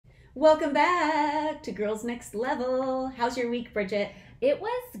Welcome back to Girls Next Level. How's your week, Bridget? It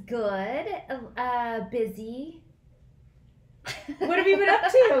was good. Busy. What have you been up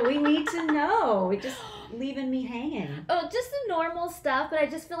to? We need to know. You're just leaving me hanging. Oh, just the normal stuff, but I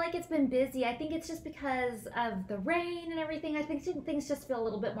just feel like it's been busy. I think it's just because of the rain and everything. I think things just feel a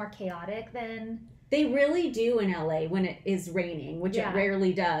little bit more chaotic than... They really do in LA when it is raining, which it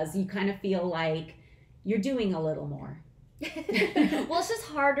rarely does. You kind of feel like you're doing a little more. Well, it's just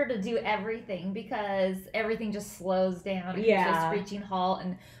harder to do everything because everything just slows down. It's a screeching halt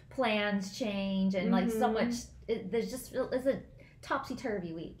and plans change and like so much. It's a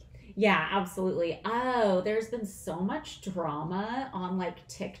topsy-turvy week. Yeah, absolutely. Oh, there's been so much drama on like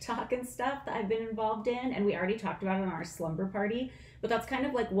TikTok and stuff that I've been involved in, and we already talked about it on our slumber party, but that's kind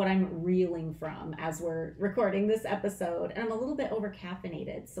of like what I'm reeling from as we're recording this episode, and I'm a little bit over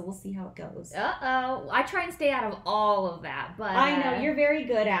caffeinated, so we'll see how it goes. Uh-oh. I try and stay out of all of that, but... I know, you're very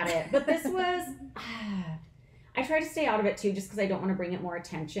good at it, but this was... I try to stay out of it too, just because I don't want to bring it more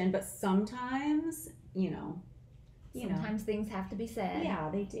attention, but sometimes, Sometimes things have to be said. Yeah,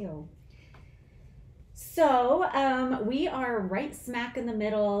 they do. So, we are right smack in the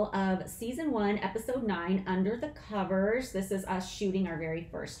middle of season 1, episode 9, Under the Covers. This is us shooting our very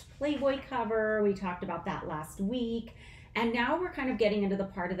first Playboy cover. We talked about that last week. And now we're kind of getting into the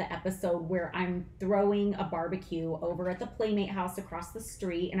part of the episode where I'm throwing a barbecue over at the Playmate House across the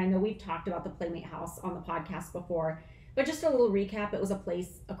street. And I know we've talked about the Playmate House on the podcast before, but just a little recap. It was a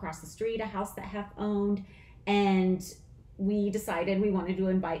place across the street, a house that Hef owned. And we decided we wanted to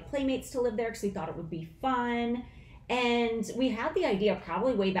invite Playmates to live there because we thought it would be fun. And we had the idea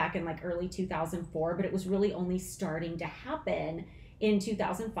probably way back in like early 2004, but it was really only starting to happen in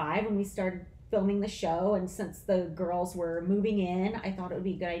 2005 when we started filming the show. And since the girls were moving in, I thought it would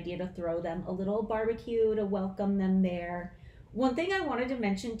be a good idea to throw them a little barbecue to welcome them there. One thing I wanted to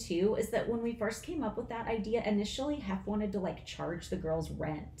mention too is that when we first came up with that idea, initially Hef wanted to like charge the girls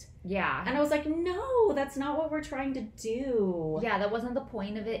rent. Yeah. And I was like, no, that's not what we're trying to do. Yeah, that wasn't the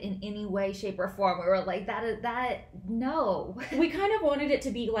point of it in any way, shape, or form. We were like, no. We kind of wanted it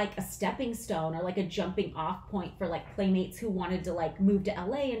to be like a stepping stone or like a jumping off point for like Playmates who wanted to like move to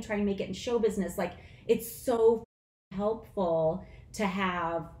LA and try and make it in show business. Like, it's so helpful to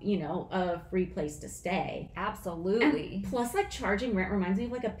have, a free place to stay. Absolutely. And plus, like, charging rent reminds me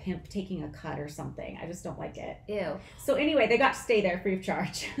of like a pimp taking a cut or something. I just don't like it. Ew. So anyway, they got to stay there free of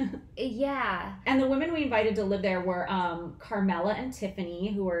charge. Yeah. And the women we invited to live there were Carmela and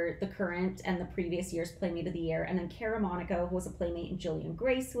Tiffany, who were the current and the previous year's Playmate of the Year, and then Cara Monaco, who was a Playmate, and Jillian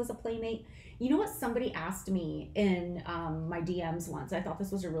Grace, who was a Playmate. You know what? Somebody asked me in my DMs once. I thought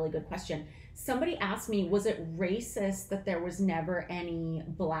this was a really good question. Somebody asked me, was it racist that there was never any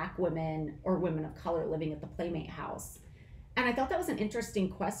Black women or women of color living at the Playmate House? And I thought that was an interesting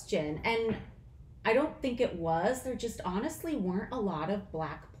question. And I don't think it was. There just honestly weren't a lot of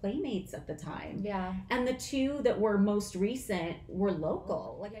Black Playmates at the time. Yeah. And the two that were most recent were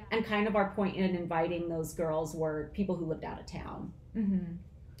local. And kind of our point in inviting those girls were people who lived out of town. Mm-hmm.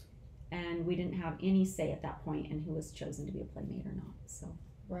 And we didn't have any say at that point in who was chosen to be a Playmate or not.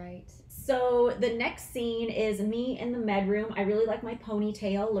 Right. So the next scene is me in the med room. I really like my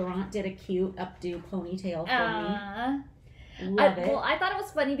ponytail. Laurent did a cute updo ponytail for me. Love it. Well, I thought it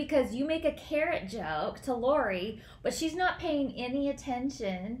was funny because you make a carrot joke to Lori, but she's not paying any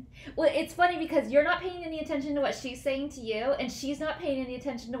attention. Well, it's funny because you're not paying any attention to what she's saying to you, and she's not paying any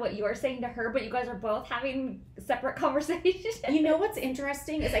attention to what you're saying to her, but you guys are both having separate conversations. You know what's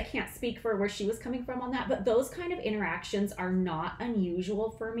interesting is I can't speak for where she was coming from on that, but those kind of interactions are not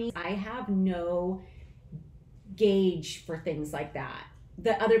unusual for me. I have no gauge for things like that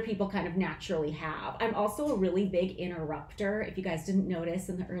other people kind of naturally have. I'm also a really big interrupter. If you guys didn't notice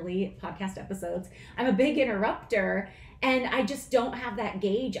in the early podcast episodes, I'm a big interrupter, and I just don't have that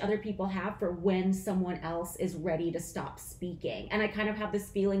gauge other people have for when someone else is ready to stop speaking. And I kind of have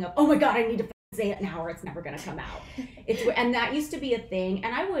this feeling of, oh my God, I need to say it now or it's never going to come out. And that used to be a thing.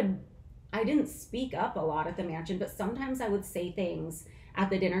 And I didn't speak up a lot at the mansion, but sometimes I would say things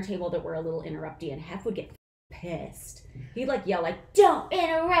at the dinner table that were a little interrupty, and Hef would get pissed. He'd like yell like, don't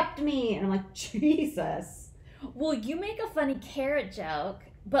interrupt me, and I'm like, Jesus. Well, you make a funny carrot joke,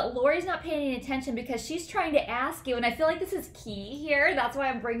 but Lori's not paying any attention because she's trying to ask you, and I feel like this is key here, that's why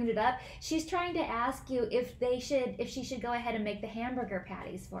I'm bringing it up. She's trying to ask you if she should go ahead and make the hamburger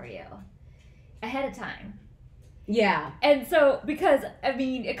patties for you ahead of time. Yeah. And so, because, I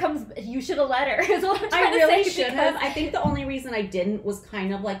mean, you should have let her, is what I'm trying to say. I really should have. I think the only reason I didn't was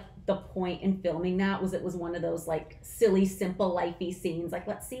kind of like the point in filming that was it was one of those like silly, simple, lifey scenes. Like,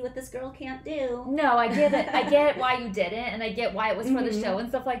 let's see what this girl can't do. No, I get it. I get why you did it, and I get why it was for the Mhm. show and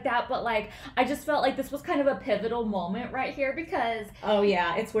stuff like that. But like, I just felt like this was kind of a pivotal moment right here because Oh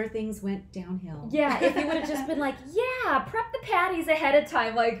yeah, it's where things went downhill. yeah, if you would have just been like, yeah, prep the patties ahead of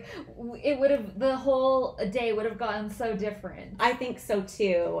time, like it would have the whole day would have gone so different. I think so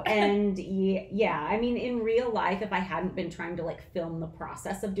too. And yeah, I mean, in real life, if I hadn't been trying to like film the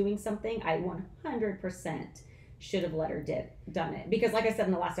process of doing something, I 100% should have let her done it. Because like I said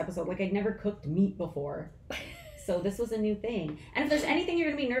in the last episode, like I'd never cooked meat before. So this was a new thing. And if there's anything you're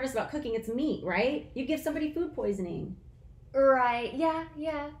going to be nervous about cooking, it's meat, right? You give somebody food poisoning. Right. Yeah.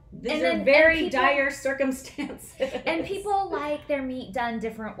 Yeah. These are very dire circumstances. And people like their meat done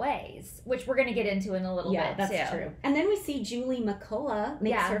different ways, which we're going to get into in a little bit, that's too. true. And then we see Julie McCullough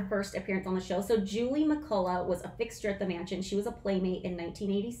makes her first appearance on the show. So Julie McCullough was a fixture at the mansion. She was a playmate in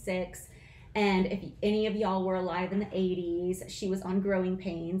 1986. And if any of y'all were alive in the 80s, she was on Growing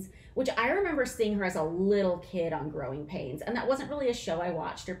Pains, which I remember seeing her as a little kid on Growing Pains. And that wasn't really a show I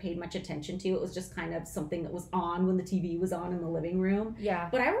watched or paid much attention to. It was just kind of something that was on when the TV was on in the living room. Yeah.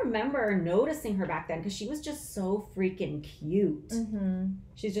 But I remember noticing her back then because she was just so freaking cute. Mm-hmm.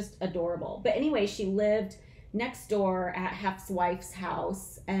 She's just adorable. But anyway, she lived next door at Hef's wife's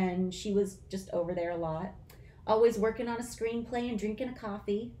house, and she was just over there a lot. Always working on a screenplay and drinking a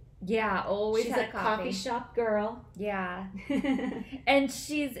coffee. Yeah, always She's had a coffee shop girl. Yeah. And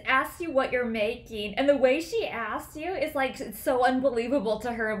she's asked you what you're making, and the way she asked you is like it's so unbelievable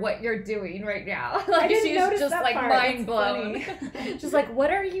to her what you're doing right now. Like she's just like mind blown. Just like, what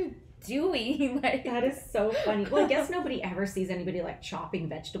are you doing? Like that is so funny. Well, I guess nobody ever sees anybody like chopping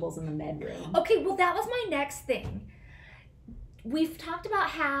vegetables in the med room. Okay, well that was my next thing. We've talked about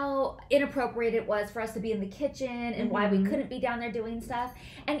how inappropriate it was for us to be in the kitchen and why we couldn't be down there doing stuff.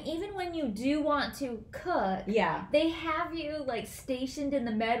 And even when you do want to cook, they have you like stationed in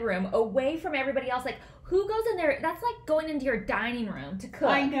the med room away from everybody else. Like, who goes in there? That's like going into your dining room to cook.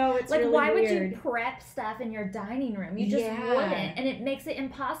 I know, it's like, really why weird. would you prep stuff in your dining room? You just wouldn't. And it makes it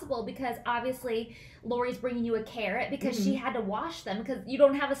impossible because obviously Lori's bringing you a carrot because she had to wash them because you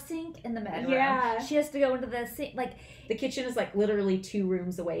don't have a sink in the med room. She has to go into the sink. Like, the kitchen is like literally 2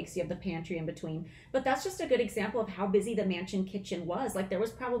 rooms away because you have the pantry in between. But that's just a good example of how busy the mansion kitchen was. Like, there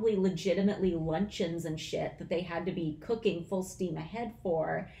was probably legitimately luncheons and shit that they had to be cooking full steam ahead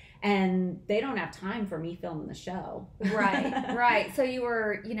for. And they don't have time for me filming the show. Right. So you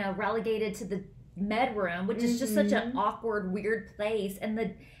were, relegated to the med room, which is just such an awkward, weird place. And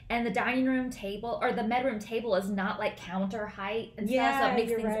the dining room table or the med room table is not like counter height and stuff. So it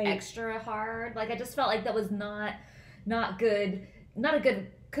makes things extra hard. Like, I just felt like that was not good. Not a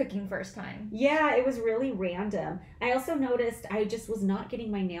good cooking first time. Yeah, it was really random. I also noticed I just was not getting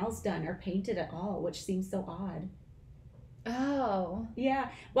my nails done or painted at all, which seems so odd. Oh. Yeah.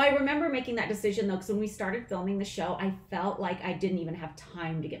 Well, I remember making that decision, though, because when we started filming the show, I felt like I didn't even have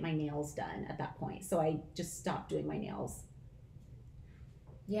time to get my nails done at that point. So I just stopped doing my nails.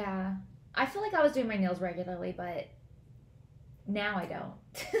 Yeah. I feel like I was doing my nails regularly, but now I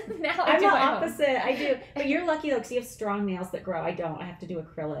don't. Now I'm the opposite. I do. But you're lucky, though, because you have strong nails that grow. I don't. I have to do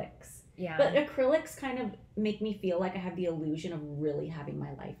acrylics. Yeah. But acrylics kind of make me feel like I have the illusion of really having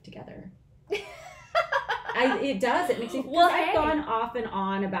my life together. It does. It makes me. Well, I've gone off and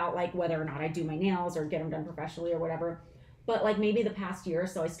on about like whether or not I do my nails or get them done professionally or whatever. But like maybe the past year or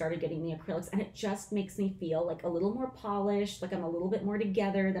so, I started getting the acrylics, and it just makes me feel like a little more polished, like I'm a little bit more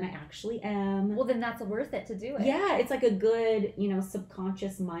together than I actually am. Well, then that's worth it to do it. Yeah, it's like a good,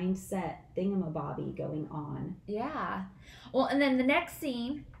 subconscious mindset thingamabobby going on. Yeah. Well, and then the next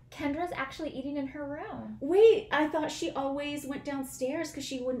scene, Kendra's actually eating in her room. Wait, I thought she always went downstairs because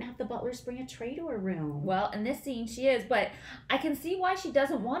she wouldn't have the butlers bring a tray to her room. Well, in this scene she is, but I can see why she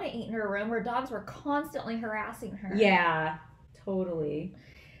doesn't want to eat in her room where dogs were constantly harassing her. Yeah, totally.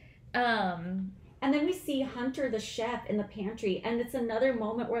 And then we see Hunter the chef in the pantry, and it's another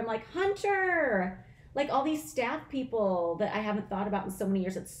moment where I'm like, Hunter! Like all these staff people that I haven't thought about in so many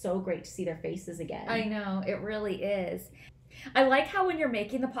years. It's so great to see their faces again. I know, it really is. I like how when you're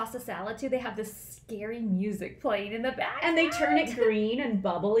making the pasta salad too, they have this scary music playing in the back. And they turn it green and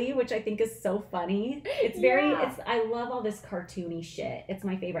bubbly, which I think is so funny. I love all this cartoony shit. It's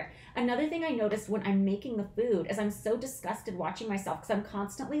my favorite. Another thing I noticed when I'm making the food is I'm so disgusted watching myself because I'm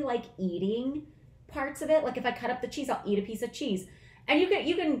constantly like eating parts of it. Like if I cut up the cheese, I'll eat a piece of cheese. And you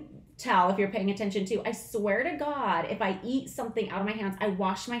can tell if you're paying attention too. I swear to God, if I eat something out of my hands, I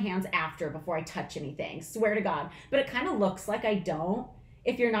wash my hands after before I touch anything. Swear to God. But it kind of looks like I don't.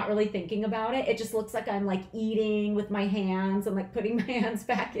 if you're not really thinking about it. It just looks like I'm like eating with my hands and like putting my hands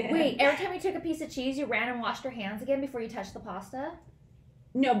back in. Wait, every time you took a piece of cheese, you ran and washed your hands again before you touched the pasta?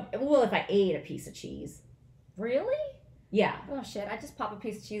 No, well, if I ate a piece of cheese. Really? Yeah. Oh shit, I just pop a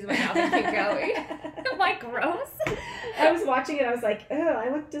piece of cheese in my mouth and keep going. Am I gross? I was watching it, I was like, oh, I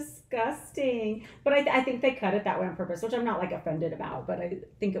look disgusting. But I think they cut it that way on purpose, which I'm not like offended about, but I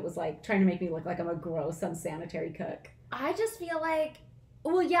think it was like trying to make me look like I'm a gross, unsanitary cook. I just feel like,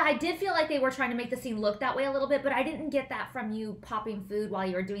 well, yeah, I did feel like they were trying to make the scene look that way a little bit, but I didn't get that from you popping food while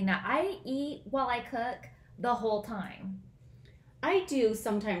you were doing that. I eat while I cook the whole time. I do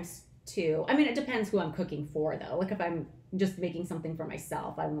sometimes too. I mean, it depends who I'm cooking for, though. Like if I'm just making something for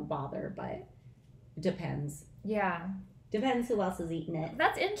myself, I won't bother, but it depends. Yeah. Depends who else is eating it.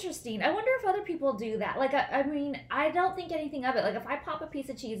 That's interesting. I wonder if other people do that. Like, I mean, I don't think anything of it. Like, if I pop a piece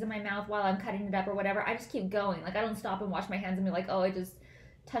of cheese in my mouth while I'm cutting it up or whatever, I just keep going. Like, I don't stop and wash my hands and be like, oh, I just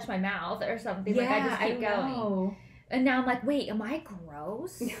touched my mouth or something. Yeah, like, I just keep going. know. And now I'm like, wait, am I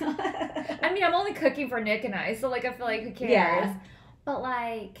gross? I mean, I'm only cooking for Nick and I, so, like, I feel like, who cares? Yeah. But,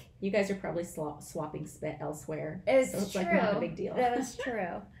 like... You guys are probably swapping spit elsewhere. It's so it's true. like not a big deal. That is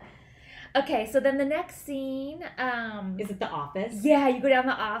true. Okay, so then the next scene, is it The Office? yeah, you go down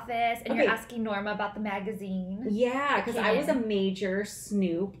the office and Okay. you're asking Norma about the magazine. Yeah, because I was a Kim. major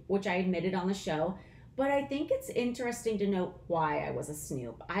snoop, which I admitted on the show. But I think it's interesting to note why I was a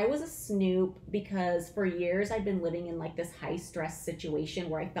snoop. I was a snoop because for years I'd been living in like this high stress situation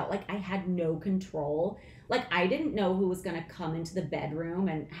where I felt like I had no control. Like I didn't know who was gonna come into the bedroom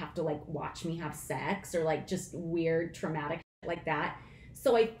and have to like watch me have sex or like just weird traumatic shit like that.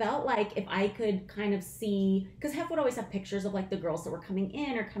 So I felt like if I could kind of see, because Hef would always have pictures of like the girls that were coming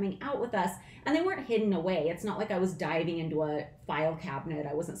in or coming out with us, and they weren't hidden away. It's not like I was diving into a file cabinet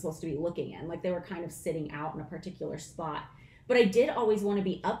I wasn't supposed to be looking in. Like they were kind of sitting out in a particular spot. But I did always want to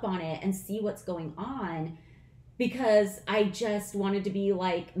be up on it and see what's going on because I just wanted to be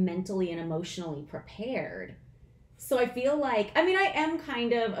like mentally and emotionally prepared. So I feel like, I mean, I am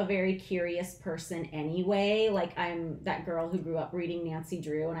kind of a very curious person anyway. Like I'm that girl who grew up reading Nancy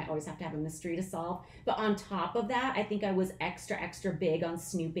Drew and I always have to have a mystery to solve. But on top of that, I think I was extra big on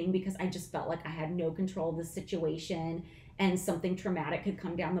snooping because I just felt like I had no control of the situation and something traumatic could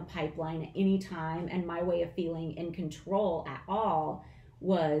come down the pipeline at any time. And my way of feeling in control at all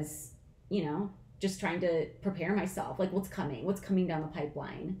was, you know, just trying to prepare myself. Like what's coming down the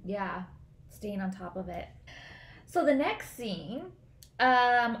pipeline. Yeah, staying on top of it. So the next scene,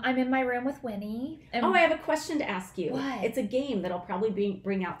 I'm in my room with Winnie. And I have a question to ask you. What? It's a game that I'll probably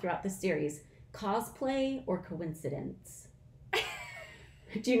bring out throughout the series. Cosplay or coincidence?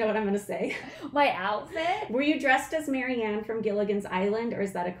 Do you know what I'm going to say? my outfit? Were you dressed as Marianne from Gilligan's Island, or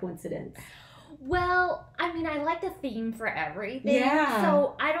is that a coincidence? Well, I mean, I like the theme for everything. Yeah.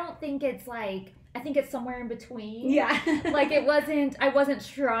 So I don't think it's like, I think it's somewhere in between. Yeah. Like I wasn't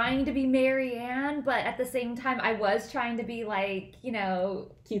trying to be Marianne, but at the same time I was trying to be like, you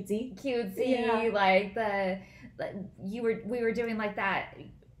know, Cutesy. yeah. Like we were doing like that,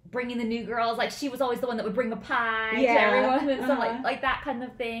 bringing the new girls, like she was always the one that would bring a pie to everyone and stuff like that kind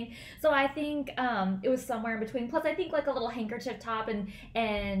of thing. So I think it was somewhere in between. Plus I think like a little handkerchief top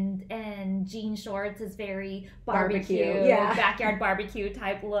and jean shorts is very barbecue. Yeah. Backyard barbecue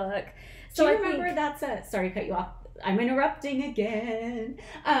type look. So Do you remember that's a, sorry to cut you off, I'm interrupting again.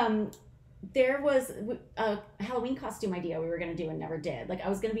 There was a Halloween costume idea we were going to do and never did. Like I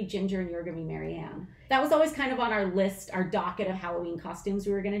was going to be Ginger and you were going to be Marianne. That was always kind of on our list, our docket of Halloween costumes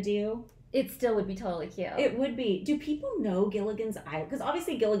we were going to do. It still would be totally cute. It would be. Do people know Gilligan's Island? Because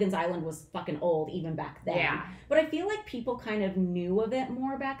obviously Gilligan's Island was fucking old even back then. Yeah. But I feel like people kind of knew of it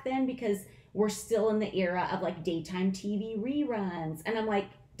more back then because we're still in the era of like daytime TV reruns. And I'm like,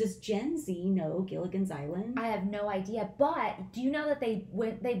 does Gen Z know Gilligan's Island? I have no idea, but do you know that they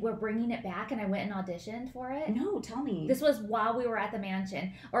were bringing it back and I went and auditioned for it? No, tell me. This was while we were at the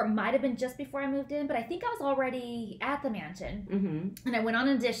mansion, or it might have been just before I moved in, but I think I was already at the mansion. Mm-hmm. And I went on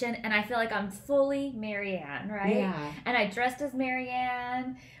an audition and I feel like I'm fully Marianne, right? Yeah. And I dressed as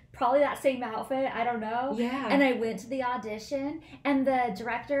Marianne, probably that same outfit, I don't know. Yeah. And I went to the audition and the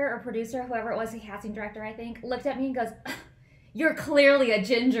director or producer, whoever it was, the casting director, I think, looked at me and goes, "You're clearly a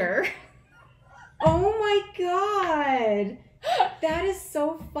ginger." Oh my God. That is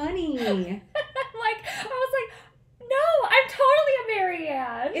so funny. I was like, no, I'm totally a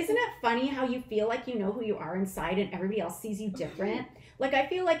Marianne. Isn't it funny how you feel like you know who you are inside and everybody else sees you different? Like, I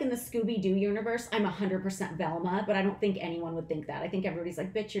feel like in the Scooby-Doo universe, I'm 100% Velma, but I don't think anyone would think that. I think everybody's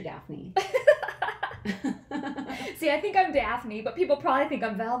like, bitch, you're Daphne. See, I think I'm Daphne, but people probably think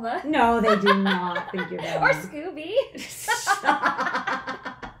I'm Velma. No, they do not think you're Velma. Or Scooby.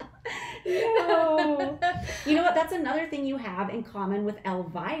 But that's another thing you have in common with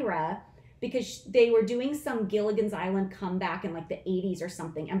Elvira, because they were doing some Gilligan's Island comeback in like the 80s or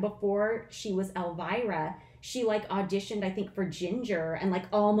something. And before she was Elvira, she like auditioned, I think, for Ginger and like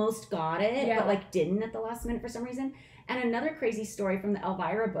almost got it, but like didn't at the last minute for some reason. And another crazy story from the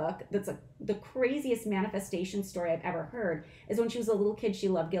Elvira book that's the craziest manifestation story I've ever heard is when she was a little kid, she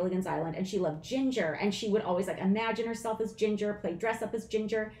loved Gilligan's Island and she loved Ginger. And she would always like imagine herself as Ginger, play dress up as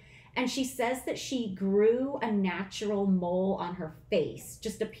Ginger. And she says that she grew a natural mole on her face,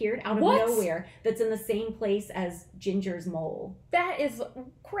 just appeared out of nowhere, that's in the same place as Ginger's mole. That is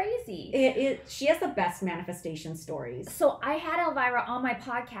crazy. She has the best manifestation stories. So I had Elvira on my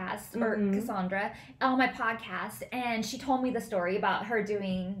podcast, or Cassandra, on my podcast, and she told me the story about her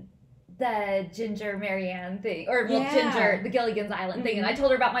doing the Ginger Marianne thing, or Ginger, the Gilligan's Island thing, and I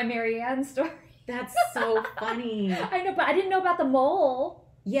told her about my Marianne story. That's so funny. I know, but I didn't know about the mole.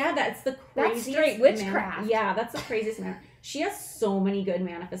 Yeah, that's the craziest. That's straight witchcraft. Yeah, that's the craziest. She has so many good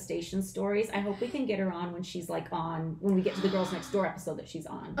manifestation stories. I hope we can get her on when she's like on, when we get to the Girls Next Door episode that she's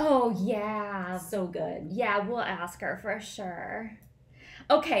on. Oh, yeah. So good. Yeah, we'll ask her for sure.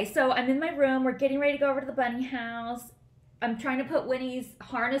 Okay, so I'm in my room. We're getting ready to go over to the bunny house. I'm trying to put Winnie's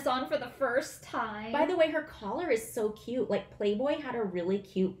harness on for the first time. By the way, her collar is so cute. Like, Playboy had a really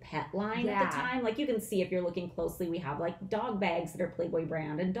cute pet line at the time. Like, you can see if you're looking closely, we have like dog bags that are Playboy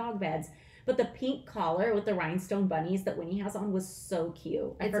brand and dog beds. But the pink collar with the rhinestone bunnies that Winnie has on was so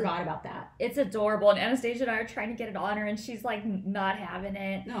cute. I forgot about that. It's adorable. And Anastasia and I are trying to get it on her, and she's like not having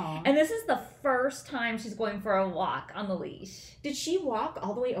it. Aww. And this is the first time she's going for a walk on the leash. Did she walk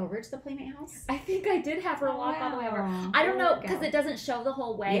all the way over to the Playmate house? I think I did have her walk all the way over. I don't know, because it doesn't show the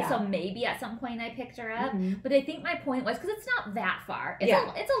whole way. So maybe at some point I picked her up. But I think my point was, because it's not that far.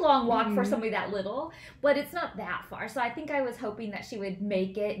 It's a long walk for somebody that little, but it's not that far. So I think I was hoping that she would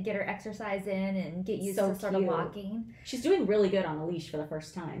make it, get her exercise in, and get used to sort of walking. She's doing really good on a leash for the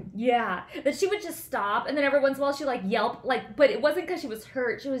first time. Yeah, that she would just stop, and then every once in a while she like yelp, like, but it wasn't because she was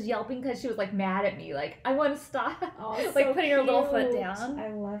hurt. She was yelping because she was like mad at me, like, I want to stop. Oh, like so putting her little foot down. I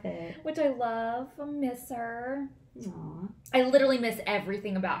love it. Which I love. I miss her. Aww. I literally miss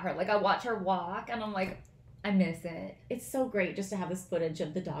everything about her. Like, I watch her walk and I'm like, I miss it. It's so great just to have this footage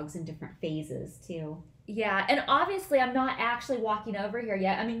of the dogs in different phases too. Yeah, and obviously I'm not actually walking over here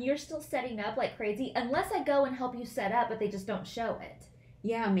yet. I mean, you're still setting up like crazy, unless I go and help you set up, but they just don't show it.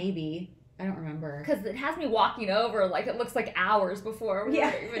 Yeah, maybe. I don't remember. Because it has me walking over, like, it looks like hours before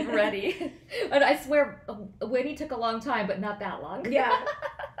we're even ready. And I swear, Winnie took a long time, but not that long. Yeah.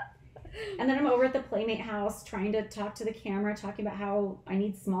 And then I'm over at the Playmate house trying to talk to the camera, talking about how I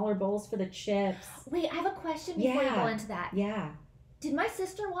need smaller bowls for the chips. Wait, I have a question before you go into that. Yeah. Did my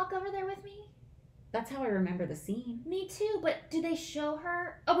sister walk over there with me? That's how I remember the scene. Me too, but do they show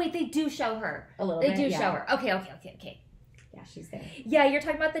her? Oh, wait, they do show her. A little bit, They do show her. Okay. Yeah, she's there. Yeah, you're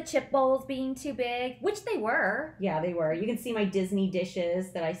talking about the chip bowls being too big, which they were. Yeah, they were. You can see my Disney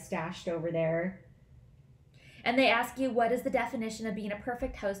dishes that I stashed over there. And they ask you, what is the definition of being a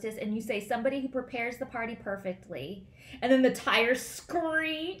perfect hostess? And you say, somebody who prepares the party perfectly. And then the tires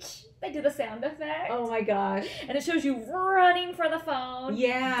screech. They do the sound effect. Oh my gosh. And it shows you running for the phone.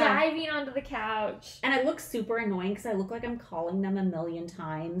 Yeah. Diving onto the couch. And I look super annoying because I look like I'm calling them a million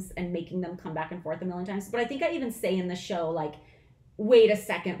times and making them come back and forth a million times. But I think I even say in the show, like, wait a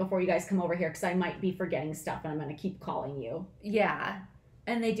second before you guys come over here because I might be forgetting stuff and I'm going to keep calling you. Yeah.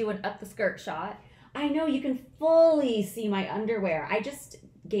 And they do an up the skirt shot. I know, you can fully see my underwear. I just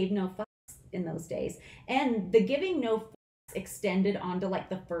gave no fucks in those days. And the giving no fucks extended onto like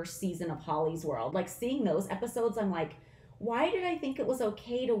the first season of Holly's World. Like, seeing those episodes, I'm like, why did I think it was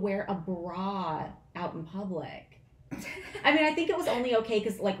okay to wear a bra out in public? I mean, I think it was only okay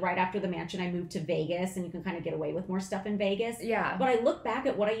because like right after the mansion, I moved to Vegas and you can kind of get away with more stuff in Vegas. Yeah. But I look back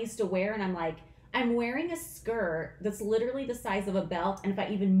at what I used to wear and I'm like, I'm wearing a skirt that's literally the size of a belt, and if I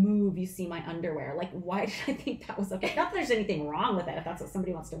even move, you see my underwear. Like, why did I think that was okay? Not that there's anything wrong with it if that's what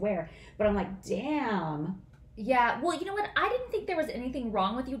somebody wants to wear, but I'm like, damn. Yeah, well, you know what? I didn't think there was anything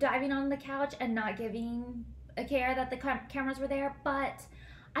wrong with you diving on the couch and not giving a care that the cameras were there, but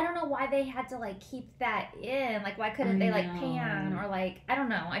I don't know why they had to, like, keep that in. Like, why couldn't they, like, pan or, like, I don't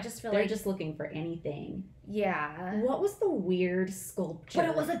know. I just feel They're like... They're just looking for anything. Yeah. What was the weird sculpture? But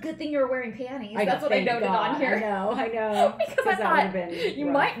it was a good thing you were wearing panties. That's what I noted on here. I know. Because I thought you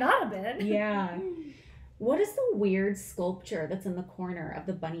might not have been. Yeah. What is the weird sculpture that's in the corner of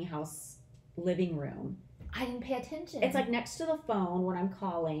the bunny house living room? I didn't pay attention. It's, like, next to the phone when I'm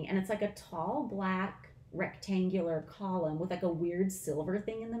calling, and it's, like, a tall black rectangular column with like a weird silver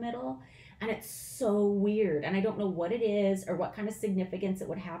thing in the middle, and it's so weird, and I don't know what it is or what kind of significance it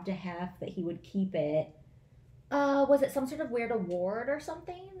would have to Hef that he would keep it. Was it some sort of weird award or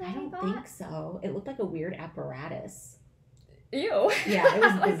something that I he don't got? think so. It looked like a weird apparatus. Ew. Yeah, it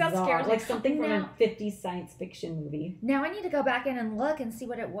was Like, that bizarre. scares me. Like something from Now- a 50s science fiction movie. Now I need to go back in and look and see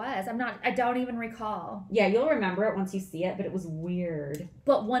what it was. I don't even recall. Yeah, you'll remember it once you see it, but it was weird.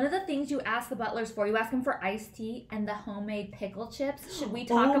 But one of the things you ask the butlers for, you ask them for iced tea and the homemade pickle chips. Should we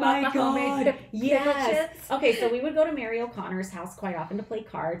talk about the homemade pickle Yes. chips? Okay, so we would go to Mary O'Connor's house quite often to play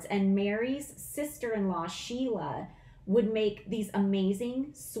cards, and Mary's sister-in-law, Sheila, would make these amazing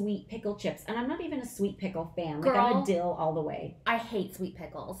sweet pickle chips. And I'm not even a sweet pickle fan. Like, I'm Girl. a dill all the way. I hate sweet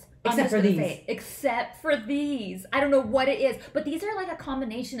pickles. Except I'm just for gonna these. say it. Except for these. I don't know what it is. But these are like a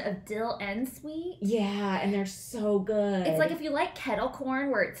combination of dill and sweet. Yeah, and they're so good. It's like if you like kettle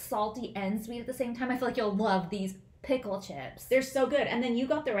corn where it's salty and sweet at the same time, I feel like you'll love these pickle chips. They're so good. And then you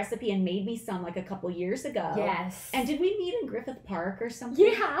got the recipe and made me some like a couple years ago. Yes. And did we meet in Griffith Park or something?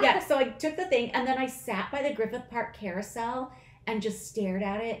 Yeah. Yeah, so I took the thing and then I sat by the Griffith Park carousel and just stared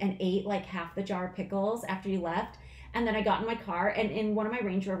at it and ate like half the jar of pickles after you left. And then I got in my car, and in one of my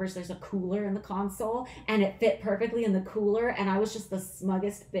Range Rovers, there's a cooler in the console, and it fit perfectly in the cooler. And I was just the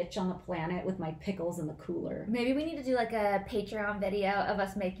smuggest bitch on the planet with my pickles in the cooler. Maybe we need to do like a Patreon video of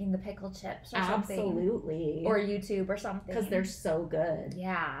us making the pickle chips or something. Absolutely. Or YouTube or something. Because they're so good.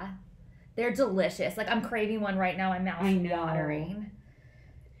 Yeah. They're delicious. Like, I'm craving one right now. My mouth's I know. watering.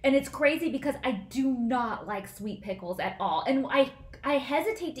 And it's crazy because I do not like sweet pickles at all. And I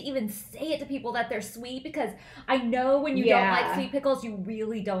hesitate to even say it to people that they're sweet because I know when you don't Yeah. like sweet pickles, you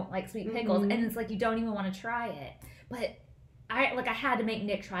really don't like sweet pickles. Mhm. And it's like you don't even want to try it. But I had to make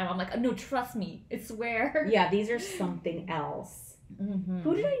Nick try them. I'm like, no, trust me. I swear. Yeah, these are something else. Mm-hmm.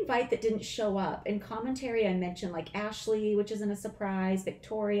 Who did I invite that didn't show up? In commentary, I mentioned like Ashley, which isn't a surprise,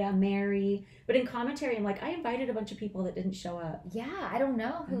 Victoria, Mary. But in commentary, I'm like, I invited a bunch of people that didn't show up. Yeah, I don't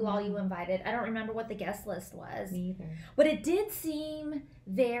know who all you invited. I don't remember what the guest list was. Me either. But it did seem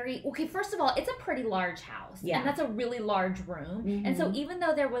very... Okay, first of all, it's a pretty large house. Yeah. And that's a really large room. Mhm. And so even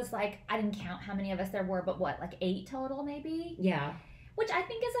though there was like... I didn't count how many of us there were, but what, like 8 total maybe? Yeah. Which I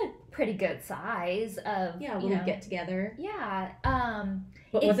think is a pretty good size of... Yeah, you we'll know, get together. Yeah.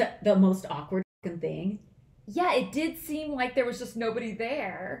 But was it the most awkward fucking thing? Yeah, it did seem like there was just nobody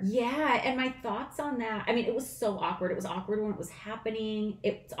there. Yeah, and my thoughts on that, I mean, it was so awkward. It was awkward when it was happening.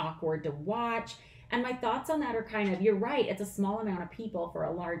 It's awkward to watch. And my thoughts on that are kind of, you're right, it's a small amount of people for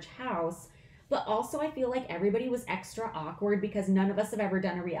a large house. But also I feel like everybody was extra awkward because none of us have ever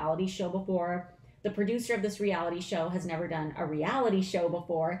done a reality show before. The producer of this reality show has never done a reality show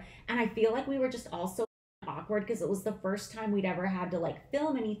before. And I feel like we were just also awkward because it was the first time we'd ever had to like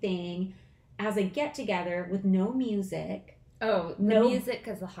film anything as a get together with no music. Oh, the No. music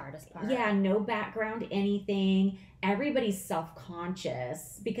is the hardest part. Yeah, no background, anything. Everybody's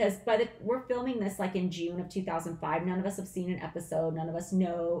self-conscious because we're filming this like in June of 2005. None of us have seen an episode. None of us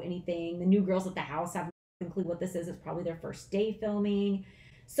know anything. The new girls at the house have no clue what this is. It's probably their first day filming.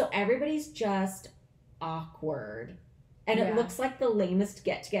 So everybody's just awkward. And Yeah. it looks like the lamest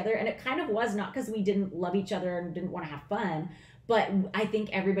get together. And it kind of was, not because we didn't love each other and didn't want to have fun. But I think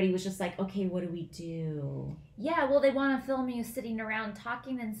everybody was just like, okay, what do we do? Yeah, well, they want to film you sitting around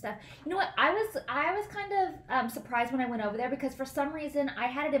talking and stuff. You know what? I was kind of surprised when I went over there because for some reason I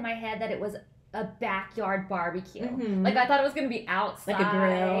had it in my head that it was a backyard barbecue. Mhm. Like I thought it was going to be outside. Like a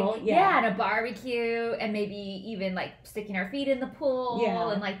grill, Yeah. yeah. And a barbecue and maybe even like sticking our feet in the pool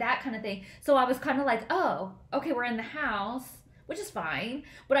Yeah. and like that kind of thing. So I was kind of like, oh, okay, we're in the house, which is fine.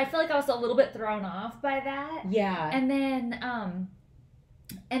 But I feel like I was a little bit thrown off by that. Yeah. And then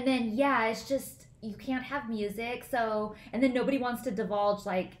yeah, it's just you can't have music, so and then nobody wants to divulge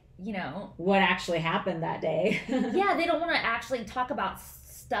like, you know, What actually happened that day? yeah, they don't want to actually talk about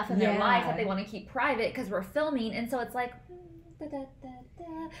stuff in their Yeah. life that they want to keep private because we're filming, and so it's like da, da, da,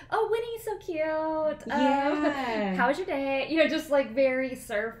 da. Oh, Winnie's so cute. Yeah. How was your day? You know, just like very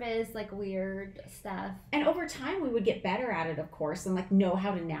surface, like weird stuff. And over time, we would get better at it, of course, and like know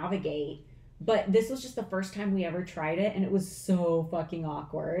how to navigate. But this was just the first time we ever tried it, and it was so fucking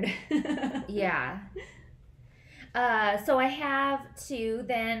awkward. Yeah. So I have two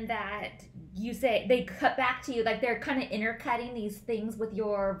then that you say they cut back to you, like they're kind of intercutting these things with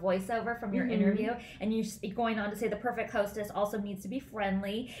your voiceover from your Mhm. interview, and you're going on to say the perfect hostess also needs to be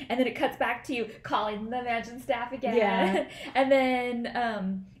friendly, and then it cuts back to you calling the mansion staff again, Yeah. and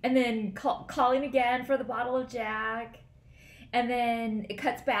then calling again for the bottle of Jack, and then it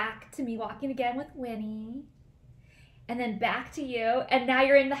cuts back to me walking again with Winnie. And then back to you, and now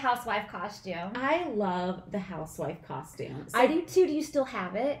you're in the housewife costume. I love the housewife costume. So- I do too. Do you still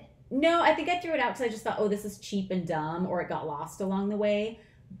have it? No, I think I threw it out because I just thought, oh, this is cheap and dumb, or it got lost along the way.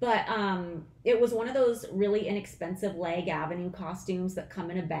 But it was one of those really inexpensive Leg Avenue costumes that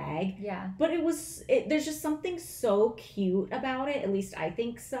come in a bag. Yeah. But there's just something so cute about it, at least I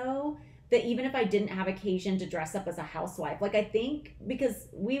think so, that even if I didn't have occasion to dress up as a housewife, like I think because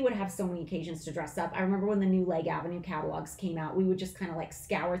we would have so many occasions to dress up. I remember when the new Leg Avenue catalogs came out, we would just kind of like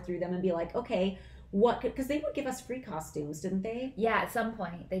scour through them and be like, okay, because they would give us free costumes, didn't they? Yeah, at some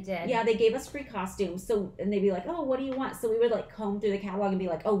point they did. Yeah, they gave us free costumes. So, and they'd be like, oh, what do you want? So we would like comb through the catalog and be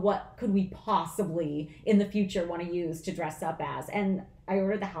like, oh, what could we possibly in the future want to use to dress up as? And I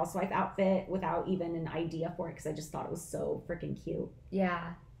ordered the housewife outfit without even an idea for it because I just thought it was so freaking cute.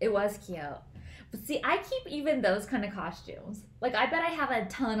 Yeah, it was cute. But see, I keep even those kind of costumes. Like, I bet I have a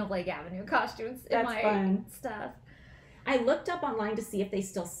ton of Lake Avenue costumes in my fun stuff. I looked up online to see if they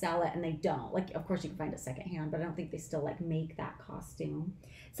still sell it, and they don't. Like, of course, you can find it secondhand, but I don't think they still, like, make that costume.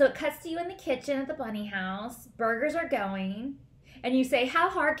 So it cuts to you in the kitchen at the bunny house. Burgers are going. And you say,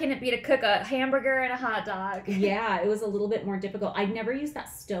 how hard can it be to cook a hamburger and a hot dog? Yeah, it was a little bit more difficult. I'd never used that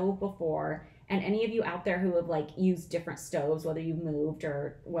stove before. And any of you out there who have, like, used different stoves, whether you've moved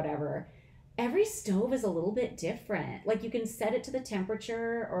or whatever, every stove is a little bit different. Like, you can set it to the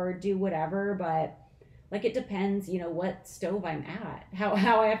temperature or do whatever, but... like, it depends, you know, what stove I'm at,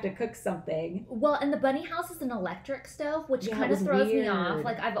 how I have to cook something. Well, and the bunny house is an electric stove, which kind of throws me off.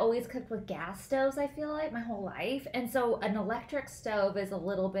 Like, I've always cooked with gas stoves, I feel like, my whole life. And so an electric stove is a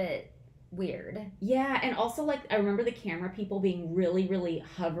little bit weird. Yeah, and also, like, I remember the camera people being really, really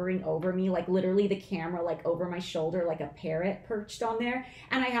hovering over me, like, literally the camera, like, over my shoulder, like a parrot perched on there.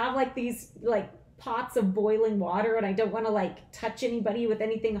 And I have, like, these, like, pots of boiling water and I don't want to like touch anybody with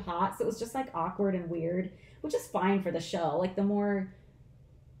anything hot, so it was just like awkward and weird, which is fine for the show. Like, the more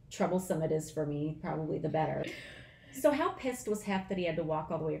troublesome it is for me, probably the better. So how pissed was Hef that he had to walk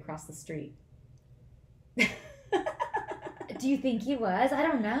all the way across the street? Do you think he was? I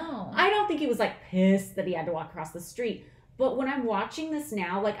don't know. I don't think he was like pissed that he had to walk across the street, but when I'm watching this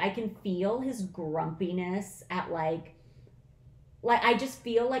now, like, I can feel his grumpiness at like I just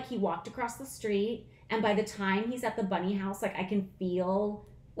feel like he walked across the street, and by the time he's at the bunny house, like, I can feel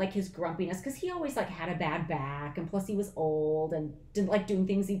like his grumpiness, because he always like had a bad back, and plus he was old and didn't like doing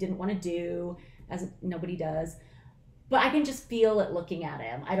things he didn't want to do, as nobody does. But I can just feel it looking at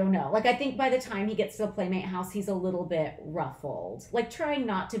him. I don't know. Like, I think by the time he gets to the Playmate house, he's a little bit ruffled, like trying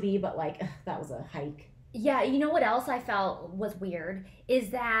not to be, but like, ugh, that was a hike. Yeah, you know what else I felt was weird is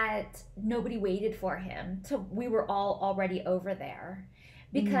that nobody waited for him. We were all already over there.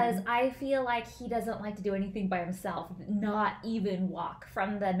 Because I feel like he doesn't like to do anything by himself, not even walk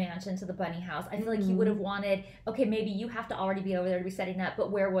from the mansion to the bunny house. I feel like he would have wanted, okay, maybe you have to already be over there to be setting up,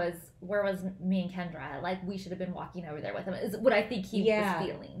 but where was me and Kendra? Like, we should have been walking over there with him, is what I think he was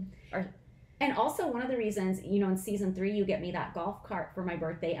feeling. And also, one of the reasons, you know, in season 3, you get me that golf cart for my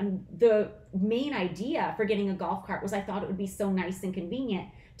birthday. And the main idea for getting a golf cart was I thought it would be so nice and convenient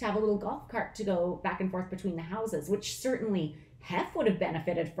to have a little golf cart to go back and forth between the houses, which certainly Hef would have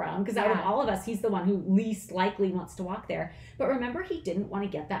benefited from, because out of all of us, he's the one who least likely wants to walk there. But remember, he didn't want to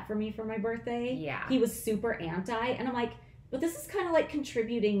get that for me for my birthday. Yeah. He was super anti. And I'm like, but this is kind of like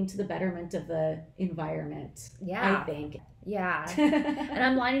contributing to the betterment of the environment. Yeah. I think. Yeah. And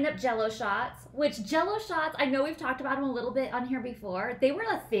I'm lining up Jell-O shots, which Jell-O shots, I know we've talked about them a little bit on here before. They were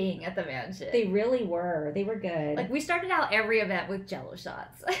a thing at the mansion. They really were. They were good. Like, we started out every event with Jell-O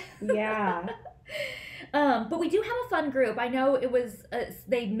shots. Yeah. But we do have a fun group. I know it was,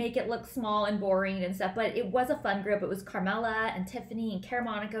 they make it look small and boring and stuff, but it was a fun group. It was Carmela and Tiffany and Cara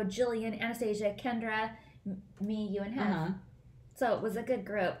Monaco, Jillian, Anastasia, Kendra, me, you, and Hef. So it was a good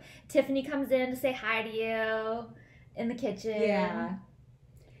group. Tiffany comes in to say hi to you in the kitchen. Yeah.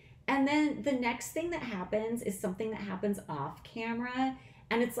 And then the next thing that happens is something that happens off camera.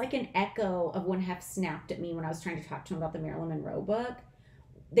 And it's like an echo of when Hef snapped at me when I was trying to talk to him about the Marilyn Monroe book.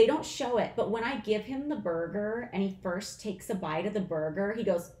 They don't show it, but when I give him the burger and he first takes a bite of the burger, he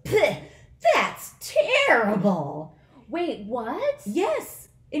goes, "That's terrible." Wait, what? Yes.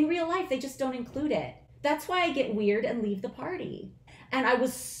 In real life, they just don't include it. That's why I get weird and leave the party. And I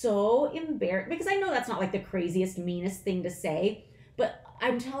was so embarrassed, because I know that's not like the craziest, meanest thing to say, but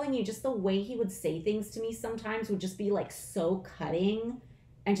I'm telling you, just the way he would say things to me sometimes would just be like so cutting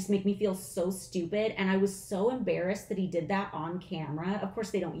and just make me feel so stupid. And I was so embarrassed that he did that on camera. Of course,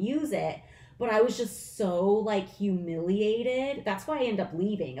 they don't use it, but I was just so like humiliated. That's why I end up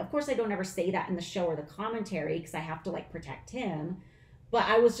leaving. Of course, I don't ever say that in the show or the commentary because I have to like protect him. But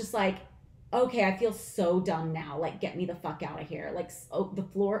I was just like, okay, I feel so dumb now. Like, get me the fuck out of here. Like, the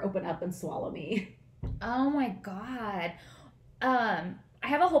floor open up and swallow me. Oh my God. I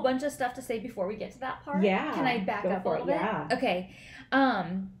have a whole bunch of stuff to say before we get to that part. Yeah. Can I back up a little bit? Yeah. Okay.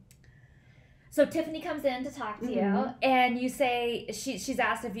 So Tiffany comes in to talk to you, Mhm. and you say she's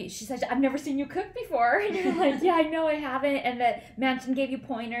asked if you. She says, "I've never seen you cook before," and you're like, "Yeah, I know I haven't." And the mansion gave you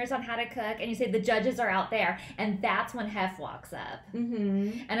pointers on how to cook, and you say the judges are out there, and that's when Hef walks up.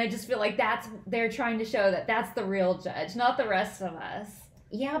 Mm-hmm. And I just feel like they're trying to show that that's the real judge, not the rest of us.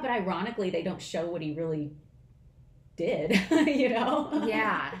 Yeah, but ironically, they don't show what he really did, you know?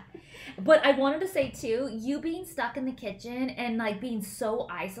 Yeah. But I wanted to say too, you being stuck in the kitchen and like being so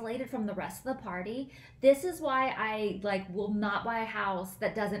isolated from the rest of the party, this is why I like will not buy a house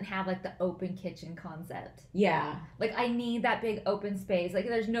that doesn't have like the open kitchen concept. Yeah. Like I need that big open space. Like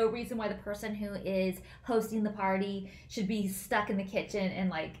there's no reason why the person who is hosting the party should be stuck in the kitchen and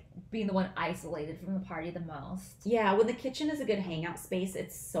like being the one isolated from the party the most. Yeah, when the kitchen is a good hangout space,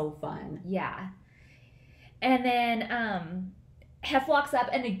 it's so fun. Yeah. And then Hef walks up,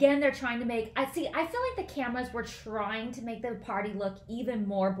 and again, they're trying to make... I feel like the cameras were trying to make the party look even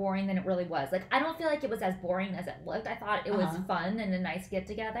more boring than it really was. Like, I don't feel like it was as boring as it looked. I thought it was fun and a nice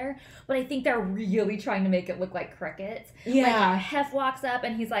get-together. But I think they're really trying to make it look like crickets. Yeah. Like, Hef walks up,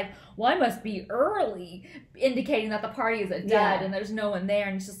 and he's like, well, I must be early, indicating that the party is a dud, and there's no one there,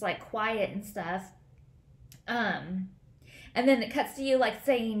 and it's just, like, quiet and stuff. And then it cuts to you like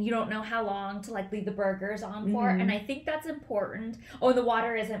saying you don't know how long to like leave the burgers on for. Mhm. And I think that's important. Oh, and the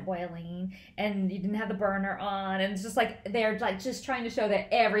water isn't boiling and you didn't have the burner on. And it's just like they're like just trying to show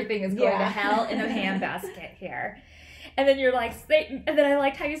that everything is going to hell in a handbasket here. And then you're like, and then I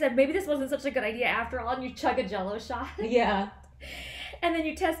liked how you said maybe this wasn't such a good idea after all. And you chug a Jello shot. Yeah. And then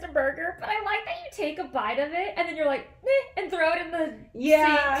you test a burger. But I like that you take a bite of it and then you're like, and throw it in the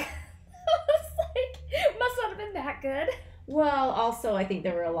sink. It's like, must not have been that good. Well, also, I think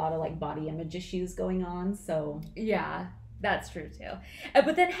there were a lot of like body image issues going on, so. Yeah, that's true too.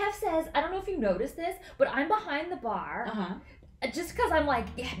 But then Hef says, I don't know if you noticed this, but I'm behind the bar. Just because I'm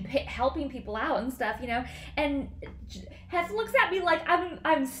like helping people out and stuff, you know. And Hef looks at me like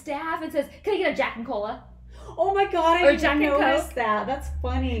I'm staff and says, "Can I get a Jack and Cola?" Oh my god, I Or didn't Jack and notice Coke. that. That's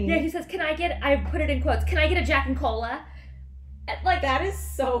funny. Yeah, he says, I put it in quotes, "Can I get a Jack and Cola?" Like that is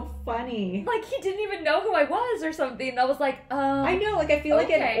so funny. Like he didn't even know who I was or something. And I was like, I know, like I feel like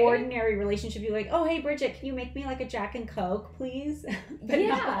okay. an ordinary relationship, you're like, oh hey Bridget, can you make me like a Jack and Coke, please? But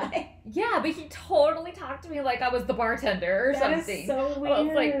yeah, but he totally talked to me like I was the bartender or something. That is so weird. I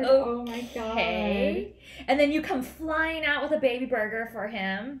was like, oh my god. And then you come flying out with a baby burger for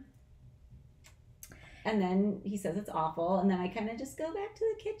him. And then he says it's awful, and then I kind of just go back to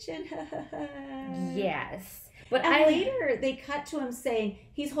the kitchen. Yes. But later they cut to him saying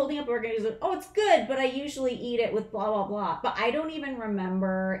he's holding up a burger and he's like, oh, it's good, but I usually eat it with blah, blah, blah. But I don't even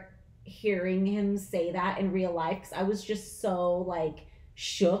remember hearing him say that in real life because I was just so like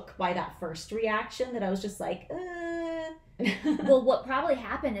shook by that first reaction that I was just like, Well, what probably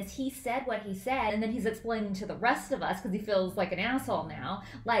happened is he said what he said, and then he's explaining to the rest of us because he feels like an asshole now,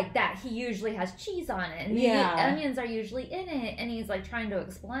 like that he usually has cheese on it, and the onions are usually in it, and he's like trying to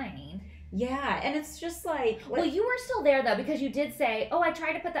explain. Yeah, and it's just like... Well, you were still there, though, because you did say, oh, I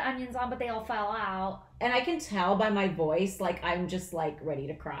tried to put the onions on, but they all fell out. And I can tell by my voice, like, I'm just, like, ready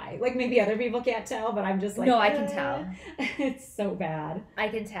to cry. Like, maybe other people can't tell, but I'm just like... No, I can tell. It's so bad. I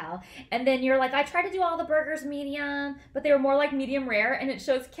can tell. And then you're like, I tried to do all the burgers medium, but they were more like medium rare, and it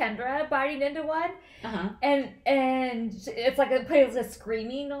shows Kendra biting into one. And it's like it plays a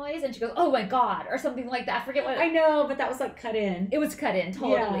screaming noise, and she goes, oh my God, or something like that. I forget what... I know, but that was, like, cut in. It was cut in,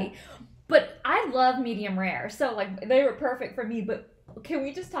 totally. Yeah. But I love medium rare, so like they were perfect for me. But can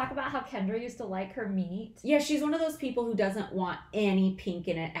we just talk about how Kendra used to like her meat? Yeah, she's one of those people who doesn't want any pink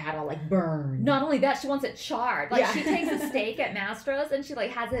in it at all, like burn. Not only that, she wants it charred. Like she takes a steak at Mastro's and she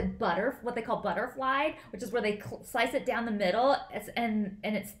like has it what they call butterflied, which is where they slice it down the middle and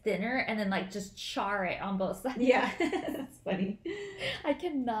it's thinner, and then like just char it on both sides. Yeah, that's funny. I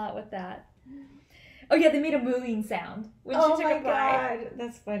cannot with that. Oh yeah, they made a mooing sound when she took a bite. Oh my God,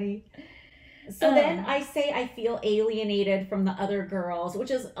 that's funny. So then I say I feel alienated from the other girls, which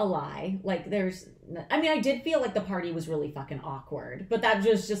is a lie. Like I did feel like the party was really fucking awkward, but that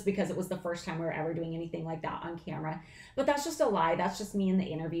was just because it was the first time we were ever doing anything like that on camera. But that's just a lie. That's just me in the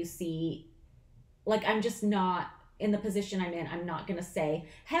interview seat. Like, I'm just not in the position I'm in. I'm not going to say,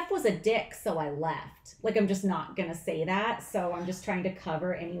 Hef was a dick, so I left. Like, I'm just not going to say that. So I'm just trying to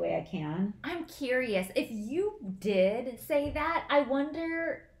cover any way I can. I'm curious. If you did say that, I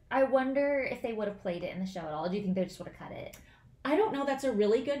wonder if they would have played it in the show at all. Do you think they just would have cut it? I don't know. That's a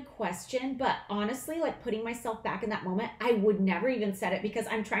really good question. But honestly, like putting myself back in that moment, I would never even said it because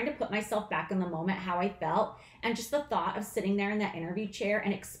I'm trying to put myself back in the moment, how I felt. And just the thought of sitting there in that interview chair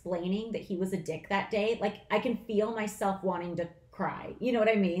and explaining that he was a dick that day, like I can feel myself wanting to cry. You know what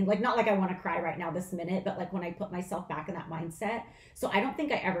I mean? Like, not like I want to cry right now this minute, but like when I put myself back in that mindset. So I don't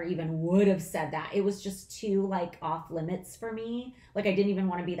think I ever even would have said that. It was just too like off limits for me. Like I didn't even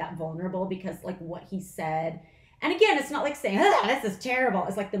want to be that vulnerable because like what he said. And again, it's not like saying, oh, this is terrible.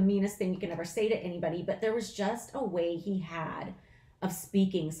 It's like the meanest thing you can ever say to anybody. But there was just a way he had of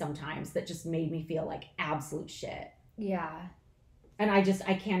speaking sometimes that just made me feel like absolute shit. Yeah. And I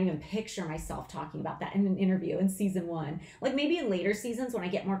can't even picture myself talking about that in an interview in season 1. Like maybe in later seasons when I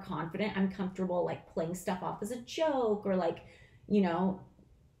get more confident, I'm comfortable like playing stuff off as a joke or like, you know,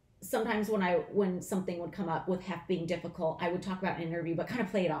 sometimes when something would come up with Hef being difficult, I would talk about an interview, but kind of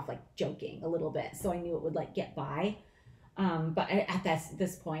play it off like joking a little bit. So I knew it would like get by. But at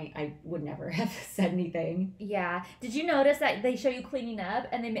this point, I would never have said anything. Yeah. Did you notice that they show you cleaning up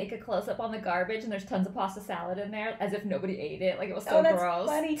and they make a close up on the garbage and there's tons of pasta salad in there as if nobody ate it? Like it was so that's gross.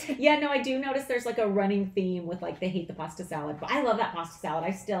 Funny. Yeah, no, I do notice there's like a running theme with like they hate the pasta salad, but I love that pasta salad.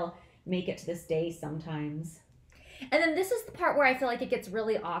 I still make it to this day sometimes. And then this is the part where I feel like it gets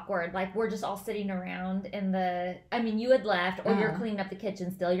really awkward. Like we're just all sitting around you had left or you're cleaning up the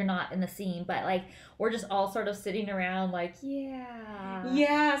kitchen still. You're not in the scene, but like we're just all sort of sitting around like, yeah.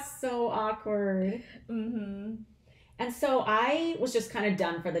 Yeah, so awkward. Mm-hmm. And so I was just kind of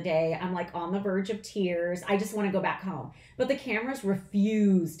done for the day. I'm like on the verge of tears. I just want to go back home. But the cameras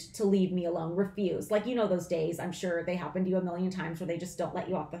refused to leave me alone. Refused. Like, you know those days, I'm sure they happen to you a million times where they just don't let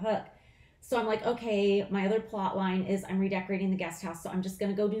you off the hook. So I'm like, okay, my other plot line is I'm redecorating the guest house. So I'm just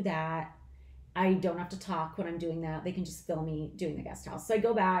going to go do that. I don't have to talk when I'm doing that. They can just film me doing the guest house. So I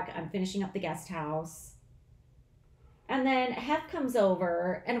go back. I'm finishing up the guest house. And then Hef comes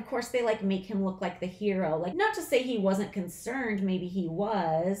over. And of course, they like make him look like the hero. Like, not to say he wasn't concerned. Maybe he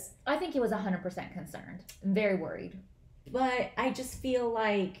was. I think he was 100% concerned. I'm very worried. But I just feel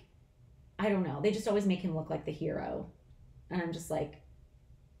like, I don't know. They just always make him look like the hero. And I'm just like,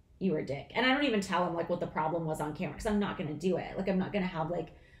 you were a dick. And I don't even tell him like what the problem was on camera because I'm not going to do it. Like I'm not going to have like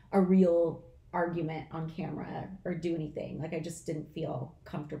a real argument on camera or do anything. Like I just didn't feel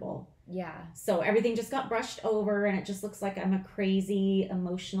comfortable. Yeah. So everything just got brushed over and it just looks like I'm a crazy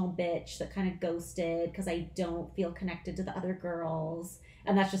emotional bitch that kind of ghosted because I don't feel connected to the other girls.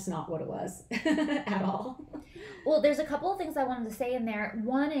 And that's just not what it was at all. Well, there's a couple of things I wanted to say in there.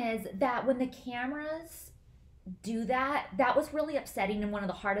 One is that when the cameras do that was really upsetting, and one of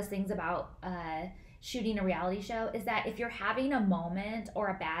the hardest things about shooting a reality show is that if you're having a moment or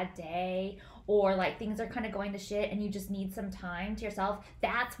a bad day or like things are kind of going to shit and you just need some time to yourself,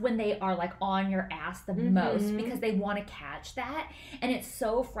 that's when they are like on your ass the most because they want to catch that. And it's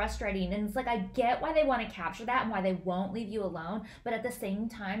so frustrating. And it's like, I get why they want to capture that and why they won't leave you alone. But at the same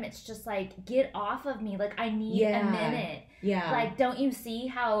time, it's just like, get off of me. Like I need a minute. Yeah. Like, don't you see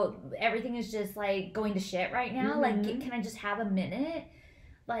how everything is just like going to shit right now? Like, can I just have a minute?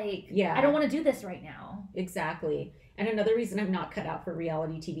 Like, yeah. I don't want to do this right now. Exactly. And another reason I'm not cut out for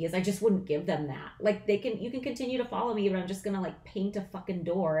reality TV is I just wouldn't give them that. Like you can continue to follow me, but I'm just going to like paint a fucking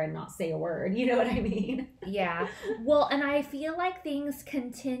door and not say a word. You know what I mean? Yeah. Well, and I feel like things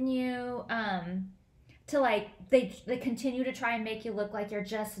continue to like, they continue to try and make you look like you're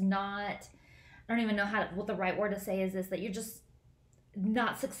just not, I don't even know what the right word to say is this, that you're just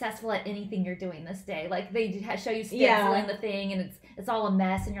not successful at anything you're doing this day. Like they show you stenciling the thing and it's all a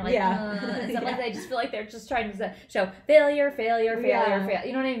mess and you're like, and stuff like that. I just feel like they're just trying to show failure.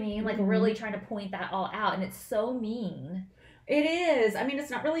 You know what I mean? Like really trying to point that all out, and it's so mean. It is. I mean, it's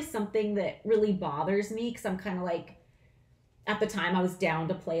not really something that really bothers me because I'm kind of like, at the time I was down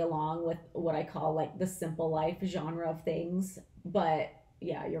to play along with what I call like the simple life genre of things. But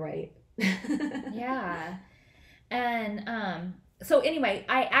yeah, you're right. Yeah. And so anyway,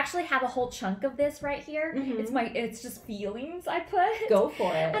 I actually have a whole chunk of this right here. It's just feelings I put. Go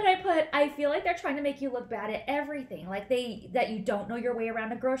for it. And I feel like they're trying to make you look bad at everything. Like that you don't know your way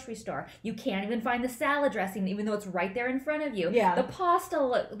around a grocery store. You can't even find the salad dressing even though it's right there in front of you. Yeah. The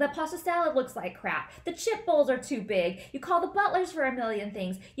pasta salad looks like crap. The chip bowls are too big. You call the butlers for a million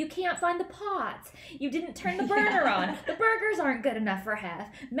things. You can't find the pots. You didn't turn the burner on. The burgers aren't good enough for Hef.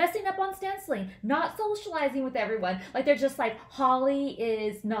 Messing up on stenciling. Not socializing with everyone. Like they're just like, Holly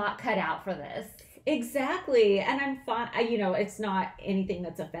is not cut out for this. Exactly. And I'm fine. It's not anything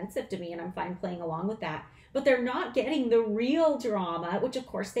that's offensive to me and I'm fine playing along with that. But they're not getting the real drama, which of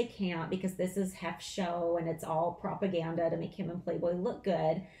course they can't because this is Hef's show and it's all propaganda to make him and Playboy look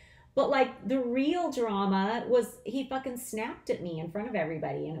good. But like the real drama was he fucking snapped at me in front of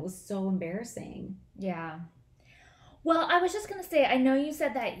everybody, and it was so embarrassing. Yeah. Well, I was just gonna say, I know you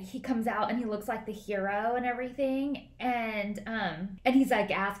said that he comes out and he looks like the hero and everything, and he's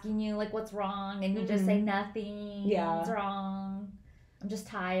like asking you like what's wrong, and you just say nothing. Yeah. What's wrong? I'm just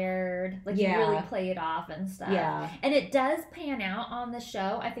tired. Like Yeah. you really play it off and stuff. Yeah. And it does pan out on the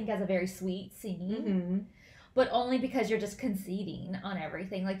show, I think, as a very sweet scene. But only because you're just conceding on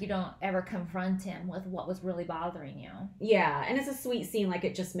everything. Like, you don't ever confront him with what was really bothering you. Yeah, and it's a sweet scene. Like,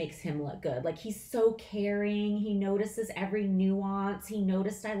 it just makes him look good. Like, he's so caring. He notices every nuance. He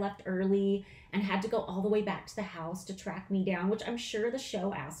noticed I left early and had to go all the way back to the house to track me down, which I'm sure the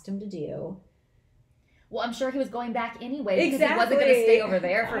show asked him to do. Well, I'm sure he was going back anyway because Exactly. he wasn't going to stay over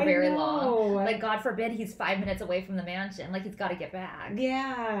there for I very know. long. Like, God forbid he's 5 minutes away from the mansion. Like, he's got to get back.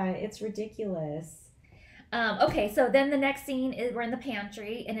 Yeah, it's ridiculous. Okay, so then the next scene is we're in the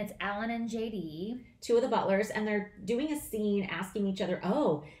pantry, and it's Alan and JD. Two of the butlers, and they're doing a scene asking each other,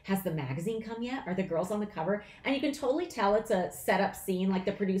 oh, has the magazine come yet? Are the girls on the cover? And you can totally tell it's a setup scene. Like,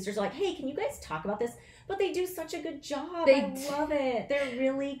 the producers are like, hey, can you guys talk about this? But they do such a good job. I love it. They're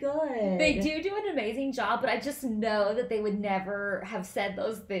really good. They do an amazing job, but I just know that they would never have said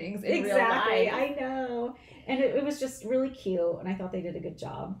those things in real life. I know. And it was just really cute, and I thought they did a good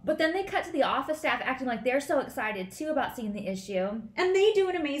job. But then they cut to the office staff acting like they're so excited, too, about seeing the issue. And they do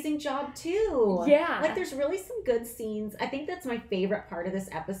an amazing job, too. Yeah. Like, there's really some good scenes. I think that's my favorite part of this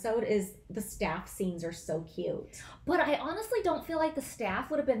episode is the staff scenes are so cute. But I honestly don't feel like the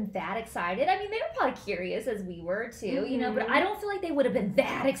staff would have been that excited. I mean, they were probably curious, as we were, too, you know, but I don't feel like they would have been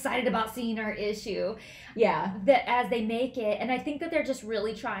that excited about seeing our issue. Yeah. That as they make it. And I think that they're just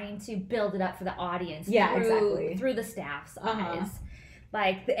really trying to build it up for the audience. Yeah, exactly. Through the staff's eyes.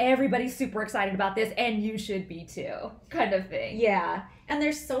 Like, everybody's super excited about this, and you should be too, kind of thing. Yeah. And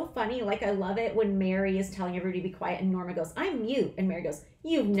they're so funny. Like, I love it when Mary is telling everybody to be quiet, and Norma goes, I'm mute. And Mary goes,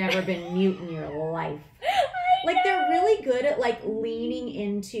 you've never been mute in your life. Like, they're really good at, like, leaning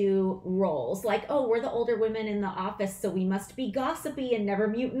into roles. Like, oh, we're the older women in the office, so we must be gossipy and never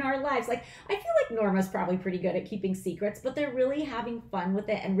mute in our lives. Like, I feel like Norma's probably pretty good at keeping secrets, but they're really having fun with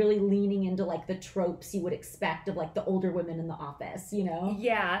it and really leaning into, like, the tropes you would expect of, like, the older women in the office, you know?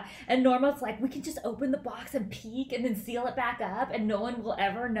 Yeah. And Norma's like, we can just open the box and peek and then seal it back up and no one will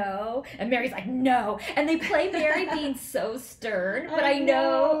ever know. And Mary's like, no. And they play Mary being so stern, but I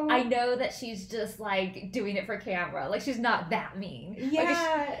know that she's just, like, doing it for camera. Like, she's not that mean.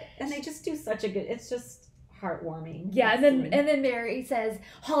 Yeah, like, and they just do such a good, it's just heartwarming. Yeah, and then Mary says,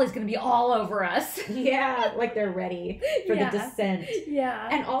 Holly's gonna be all over us. Yeah, like they're ready for the descent. Yeah.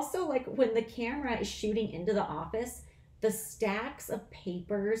 And also, like, when the camera is shooting into the office, the stacks of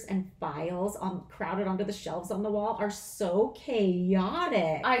papers and files crowded onto the shelves on the wall are so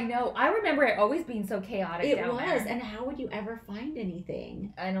chaotic. I know. I remember it always being so chaotic down there. It was, and how would you ever find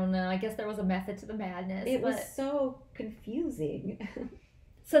anything? I don't know. I guess there was a method to the madness. It was so confusing.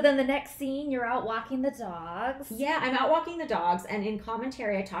 So then the next scene, you're out walking the dogs. Yeah, I'm out walking the dogs, and in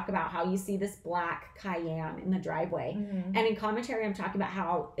commentary I talk about how you see this black Cayenne in the driveway. Mm-hmm. And in commentary I'm talking about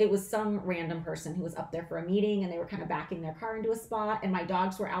how it was some random person who was up there for a meeting, and they were kind of backing their car into a spot, and my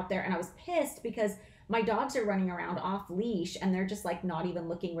dogs were out there, and I was pissed because my dogs are running around off leash, and they're just, like, not even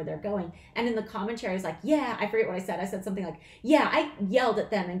looking where they're going. And in the commentary I was like, yeah, I forget what I said. I said something like, yeah, I yelled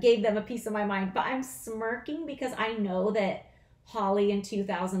at them and gave them a piece of my mind, but I'm smirking because I know that Holly in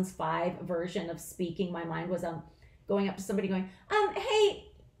 2005 version of speaking my mind was going up to somebody going, hey,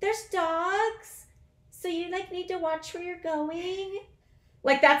 there's dogs, so you, like, need to watch where you're going.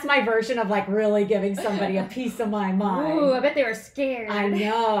 Like, that's my version of, like, really giving somebody a piece of my mind. Ooh, I bet they were scared. I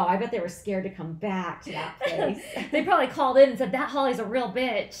know. I bet they were scared to come back to that place. They probably called in and said, that Holly's a real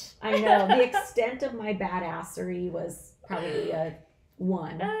bitch. I know. The extent of my badassery was probably a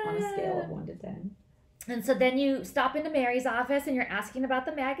 1 on a scale of 1 to 10. And so then you stop into Mary's office and you're asking about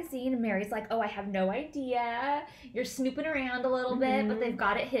the magazine, and Mary's like, oh, I have no idea. You're snooping around a little bit, but they've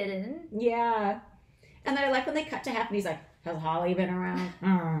got it hidden. Yeah. And then I like when they cut to Hef and he's like, has Holly been around?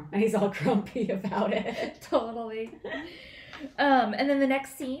 And he's all grumpy about it. Totally. And then the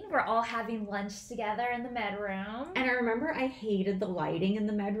next scene, we're all having lunch together in the med room. And I remember I hated the lighting in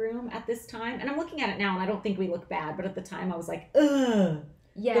the med room at this time. And I'm looking at it now and I don't think we look bad, but at the time I was like, ugh.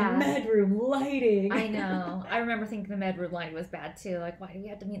 Yeah. The med room lighting. I know. I remember thinking the med room lighting was bad too. Like, why do we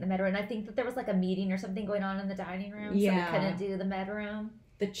have to meet in the med room? And I think that there was like a meeting or something going on in the dining room. Yeah. So we couldn't do the med room.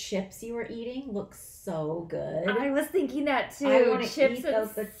 The chips you were eating look so good. I was thinking that too. I want to chips eat and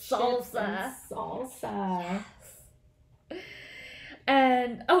those, the salsa. Chips and salsa.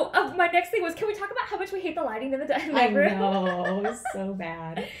 And my next thing was, can we talk about how much we hate the lighting in the room? I know, it was so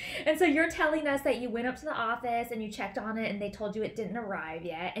bad. And so you're telling us that you went up to the office and you checked on it and they told you it didn't arrive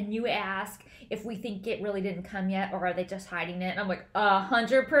yet, and you ask if we think it really didn't come yet, or are they just hiding it? And I'm like,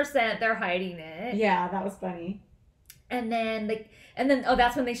 100% they're hiding it. Yeah, that was funny. And then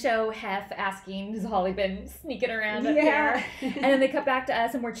that's when they show Hef asking, has Holly been sneaking around up here? And then they come back to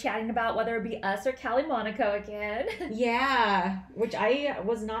us and we're chatting about whether it be us or Callie Monaco again. Yeah, which I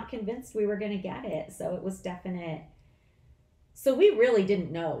was not convinced we were going to get it. So it was definite. So we really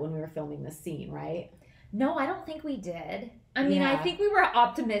didn't know when we were filming this scene, right? No, I don't think we did. I mean, I think we were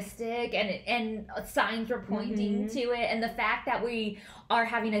optimistic and signs were pointing to it. And the fact that we are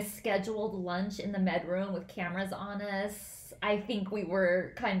having a scheduled lunch in the med room with cameras on us, I think we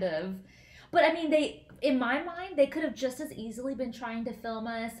were kind of... But I mean, in my mind, they could have just as easily been trying to film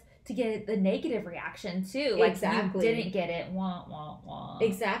us to get the negative reaction too. Like, exactly. You didn't get it, wah, wah, wah.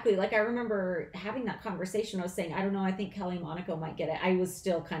 Exactly. Like, I remember having that conversation. I was saying, I don't know, I think Callie Monaco might get it. I was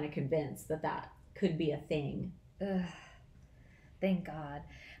still kind of convinced that could be a thing. Ugh. Thank God.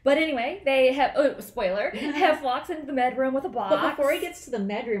 But anyway, they have, spoiler, Hef walks into the med room with a box. But before he gets to the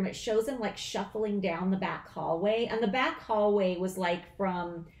med room, it shows him like shuffling down the back hallway. And the back hallway was like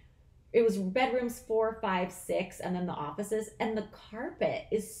it was bedrooms 4, 5, 6, and then the offices. And the carpet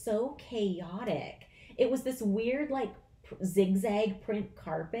is so chaotic. It was this weird like zigzag print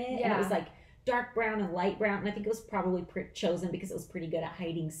carpet. Yeah. And it was like dark brown and light brown. And I think it was probably chosen because it was pretty good at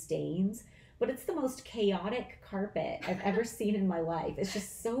hiding stains. But it's the most chaotic carpet I've ever seen in my life. It's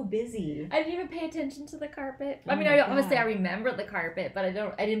just so busy. I didn't even pay attention to the carpet. I mean, obviously I remember the carpet, but I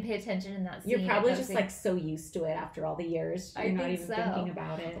didn't pay attention in that scene. You're probably just like so used to it after all the years. You're not even thinking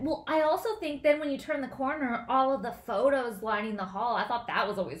about it. Well, I also think then when you turn the corner, all of the photos lining the hall, I thought that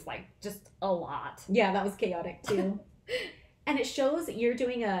was always like just a lot. Yeah, that was chaotic too. And it shows you're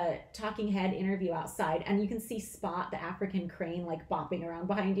doing a talking head interview outside, and you can see Spot, the African crane, like bopping around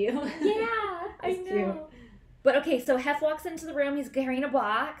behind you. Yeah, I know. Cute. But okay, so Hef walks into the room. He's carrying a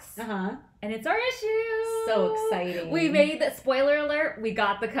box. And it's our issue. So exciting. We made that, spoiler alert, we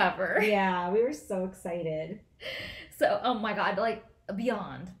got the cover. Yeah, we were so excited. So, oh my God, like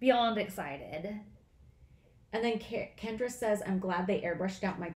beyond excited. And then Kendra says, I'm glad they airbrushed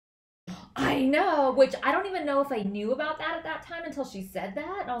out my... I know, which I don't even know if I knew about that at that time until she said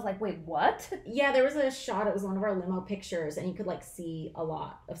that. And I was like, wait, what? Yeah, there was a shot. It was one of our limo pictures, and you could like see a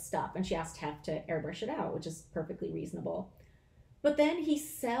lot of stuff. And she asked Hef to airbrush it out, which is perfectly reasonable. But then he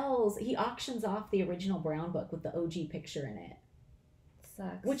auctions off the original Brown book with the OG picture in it.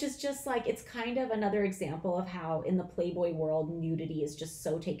 Sucks. Which is just like, it's kind of another example of how in the Playboy world, nudity is just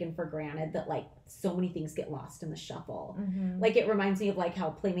so taken for granted that like so many things get lost in the shuffle. Like, it reminds me of like how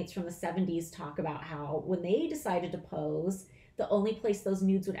Playmates from the 70s talk about how when they decided to pose, the only place those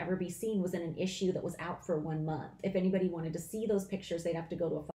nudes would ever be seen was in an issue that was out for 1 month. If anybody wanted to see those pictures, they'd have to go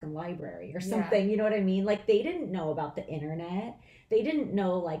to a fucking library or something. Yeah. You know what I mean? Like, they didn't know about the internet. They didn't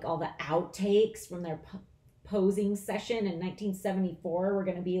know like all the outtakes from their posing session in 1974 were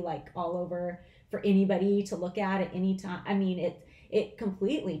going to be like all over for anybody to look at any time. I mean, it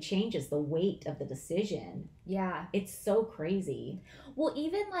completely changes the weight of the decision. Yeah. It's so crazy. Well,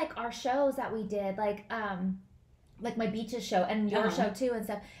 even like our shows that we did, like my Beaches show and your show too and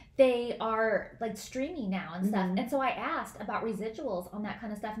stuff, they are like streaming now and stuff. And so I asked about residuals on that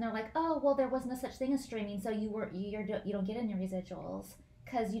kind of stuff, and they're like, oh, well, there was no such thing as streaming, so you don't get any residuals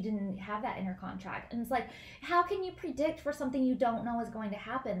because you didn't have that in your contract. And it's like, how can you predict for something you don't know is going to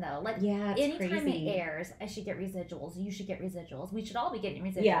happen though? Like, anytime it airs, I should get residuals. You should get residuals. We should all be getting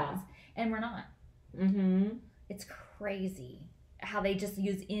residuals, and we're not. It's crazy how they just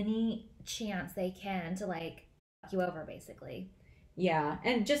use any chance they can to like fuck you over, basically. Yeah,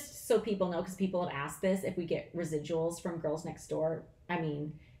 and just so people know, because people have asked this, if we get residuals from Girls Next Door, I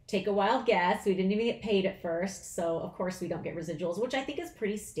mean, take a wild guess. We didn't even get paid at first, so of course we don't get residuals, which I think is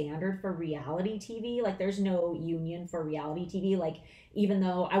pretty standard for reality TV. Like, there's no union for reality TV. Like, even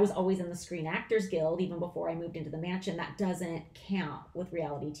though I was always in the Screen Actors Guild, even before I moved into the mansion, that doesn't count with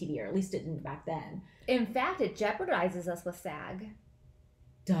reality TV, or at least it didn't back then. In fact, it jeopardizes us with SAG.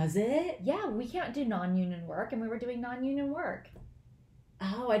 Does it? Yeah, we can't do non-union work, and we were doing non-union work.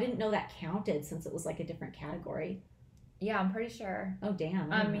 Oh, I didn't know that counted since it was like a different category. Yeah, I'm pretty sure. Oh,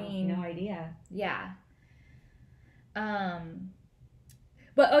 damn. I mean, no idea. Yeah.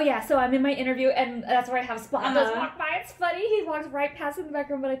 But, oh yeah, so I'm in my interview, and that's where I have Spot does walk by. It's funny. He walks right past in the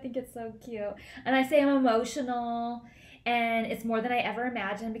back room, but I think it's so cute. And I say I'm emotional, and it's more than I ever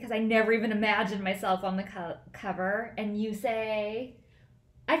imagined, because I never even imagined myself on the cover. And you say...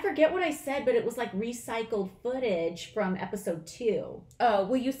 I forget what I said, but it was like recycled footage from episode 2. Oh,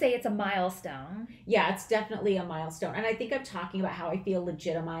 will you say it's a milestone? Yeah, it's definitely a milestone. And I think I'm talking about how I feel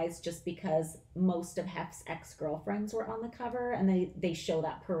legitimized just because most of Hef's ex-girlfriends were on the cover, and they show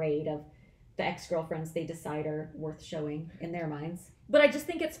that parade of the ex-girlfriends they decide are worth showing in their minds. But I just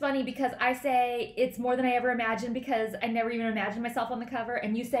think it's funny because I say it's more than I ever imagined because I never even imagined myself on the cover.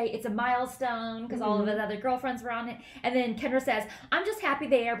 And you say it's a milestone because all of his other girlfriends were on it. And then Kendra says, I'm just happy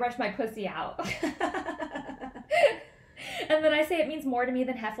they airbrushed my pussy out. And then I say it means more to me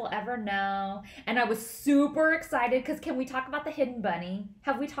than Hef will ever know. And I was super excited because can we talk about the Hidden Bunny?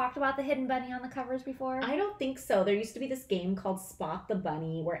 Have we talked about the Hidden Bunny on the covers before? I don't think so. There used to be this game called Spot the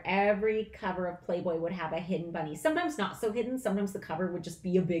Bunny where every cover of Playboy would have a hidden bunny. Sometimes not so hidden. Sometimes the cover would just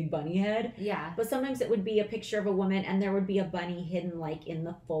be a big bunny head. Yeah. But sometimes it would be a picture of a woman and there would be a bunny hidden like in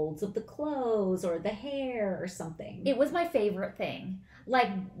the folds of the clothes or the hair or something. It was my favorite thing. Like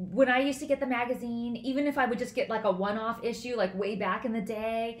when I used to get the magazine, even if I would just get like a one-off issue, like way back in the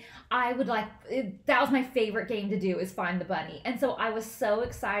day, I would that was my favorite game to do is find the bunny. And so I was so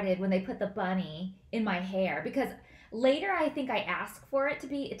excited when they put the bunny in my hair because later I think I asked for it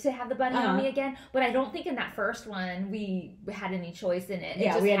to have the bunny on me again, but I don't think in that first one we had any choice in it. Yeah,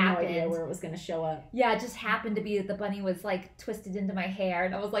 it just we had happened. no idea where it was going to show up. Yeah, it just happened to be that the bunny was like twisted into my hair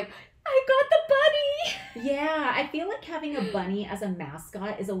and I was like, I got the bunny! Yeah, I feel like having a bunny as a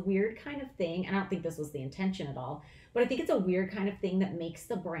mascot is a weird kind of thing, and I don't think this was the intention at all, but I think it's a weird kind of thing that makes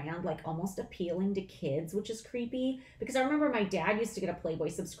the brand like almost appealing to kids, which is creepy, because I remember my dad used to get a Playboy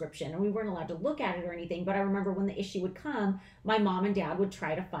subscription, and we weren't allowed to look at it or anything, but I remember when the issue would come, my mom and dad would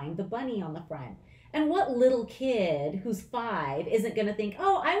try to find the bunny on the front. And what little kid who's 5 isn't going to think,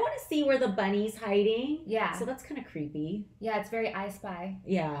 oh, I want to see where the bunny's hiding? Yeah. So that's kind of creepy. Yeah, it's very I Spy.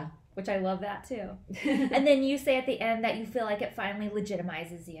 Yeah. Which I love that too. And then you say at the end that you feel like it finally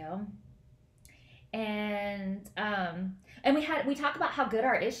legitimizes you. And we talk about how good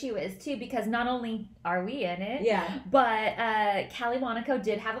our issue is too, because not only are we in it, yeah, but Callie Monaco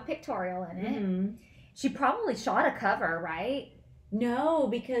did have a pictorial in it. Mm-hmm. She probably shot a cover, right? No,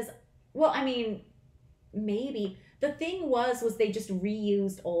 because, well, I mean, maybe. The thing was they just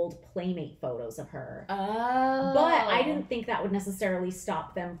reused old Playmate photos of her. Oh. But I didn't think that would necessarily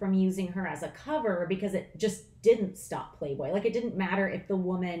stop them from using her as a cover because it just didn't stop Playboy. Like, it didn't matter if the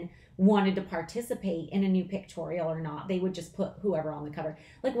woman wanted to participate in a new pictorial or not. They would just put whoever on the cover.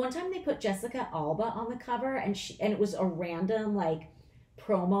 Like, one time they put Jessica Alba on the cover and it was a random, like,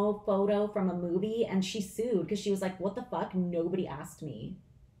 promo photo from a movie, and she sued because she was like, what the fuck? Nobody asked me.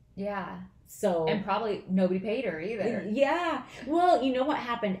 Yeah. So, and probably nobody paid her either. Yeah. Well, you know what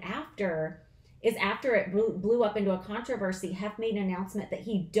happened after it blew up into a controversy, Hef made an announcement that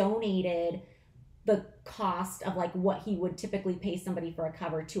he donated the cost of like what he would typically pay somebody for a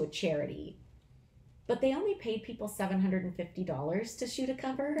cover to a charity. But they only paid people $750 to shoot a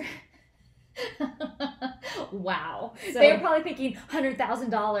cover. Wow. So, they were probably thinking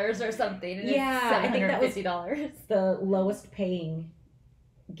 $100,000 or something. And yeah, it's $750. I think that was the lowest paying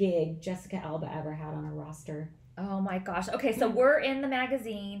gig Jessica Alba ever had on a roster. Oh my gosh. Okay, so we're in the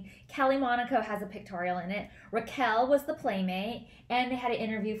magazine. Callie Monaco has a pictorial in it. Raquel was the Playmate, and they had an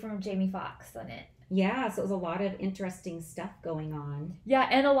interview from Jamie Foxx on it. Yeah, so it was a lot of interesting stuff going on. Yeah,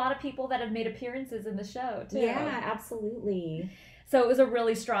 and a lot of people that have made appearances in the show, too. Yeah, absolutely. So it was a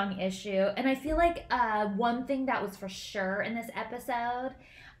really strong issue. And I feel like one thing that was for sure in this episode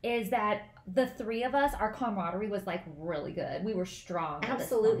is that the three of us, our camaraderie was like really good. We were strong.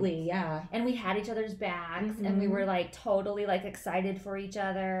 Absolutely, yeah. And we had each other's backs, Mm-hmm. and we were like totally like excited for each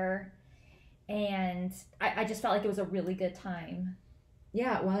other. And I just felt like it was a really good time.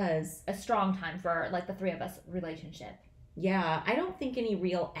 Yeah, it was. A strong time for like the three of us relationship. Yeah, I don't think any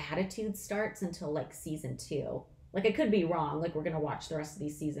real attitude starts until like season 2. Like, I could be wrong. Like, we're going to watch the rest of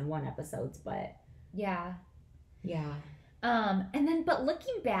these season 1 episodes, but yeah. Yeah. And then, but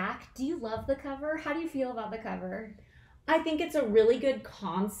looking back, do you love the cover? How do you feel about the cover? I think it's a really good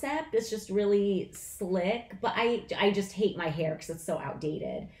concept. It's just really slick, but I just hate my hair because it's so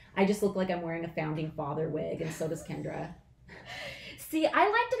outdated. I just look like I'm wearing a founding father wig, and so does Kendra. See, I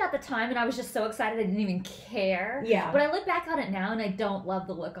liked it at the time, and I was just so excited I didn't even care. Yeah. But I look back on it now, and I don't love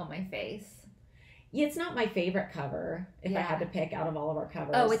the look on my face. Yeah, it's not my favorite cover, if I had to pick out of all of our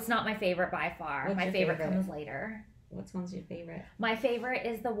covers. Oh, it's not my favorite by far. What's my your favorite favorite? comes later. Which one's your favorite? My favorite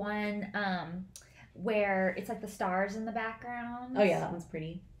is the one where it's like the stars in the background. Oh, yeah, that one's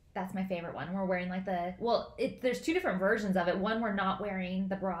pretty. That's my favorite one. We're wearing like there's 2 different versions of it. One we're not wearing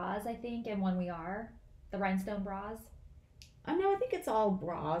the bras, I think, and one we are. The rhinestone bras. No, I think it's all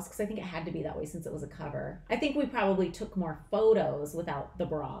bras because I think it had to be that way since it was a cover. I think we probably took more photos without the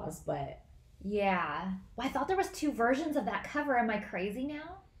bras, but Yeah. Well, I thought there was two versions of that cover. Am I crazy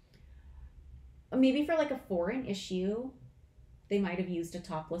now? maybe for like a foreign issue, they might have used a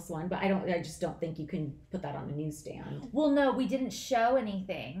topless one, but I just don't think you can put that on a newsstand. Well, no, we didn't show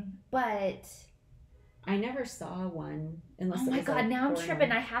anything, but I never saw one unless oh it my was god, a now I'm foreign tripping.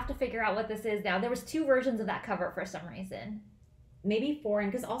 one. I have to figure out what this is now. There was two versions of that cover for some reason. Maybe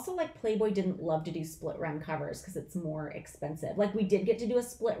foreign because also like Playboy didn't love to do split run covers because it's more expensive. Like we did get to do a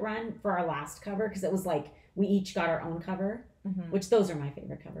split run for our last cover because it was like we each got our own cover, which those are my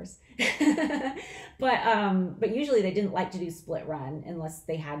favorite covers. But usually they didn't like to do split run unless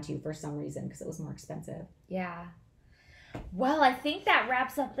they had to for some reason because it was more expensive. Yeah. Well, I think that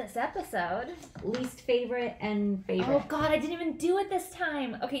wraps up this episode. Least favorite and favorite. Oh god, I didn't even do it this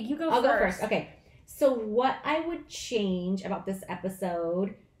time. Okay, you go I'll first. go first. Okay. So what I would change about this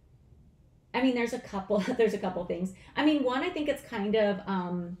episode, I mean, there's a couple things. I mean, one, I think it's kind of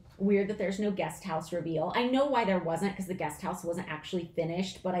weird that there's no guest house reveal. I know why there wasn't because the guest house wasn't actually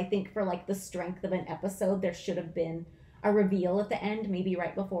finished, but I think for like the strength of an episode, there should have been a reveal at the end, maybe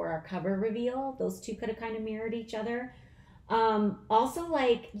right before our cover reveal. Those two could have kind of mirrored each other. Also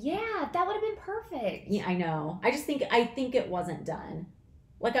like, Yeah, that would have been perfect. yeah, I know. I think it wasn't done.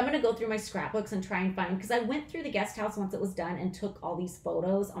 Like I'm gonna go through my scrapbooks and try and find because I went through the guest house once it was done and took all these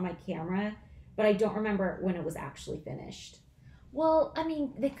photos on my camera, but I don't remember when it was actually finished. Well, I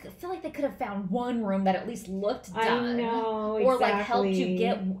mean, I feel like they could have found one room that at least looked done. I know, Or exactly. like helped you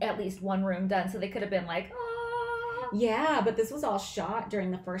get at least one room done, so they could have been like, oh. Yeah, but this was all shot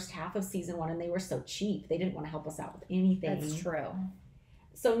during the first half of season 1 and they were so cheap. They didn't want to help us out with anything. That's true.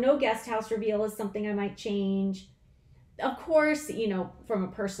 So no guest house reveal is something I might change. Of course, you know, from a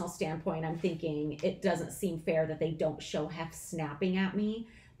personal standpoint, I'm thinking it doesn't seem fair that they don't show Hef snapping at me.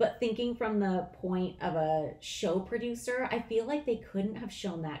 But thinking from the point of a show producer, I feel like they couldn't have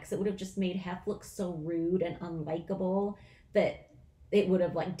shown that because it would have just made Hef look so rude and unlikable that it would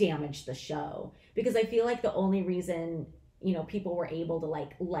have like damaged the show. Because I feel like the only reason, you know, people were able to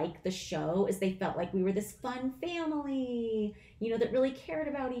like the show is they felt like we were this fun family, you know, that really cared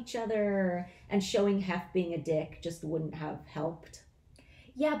about each other, and showing Hef being a dick just wouldn't have helped.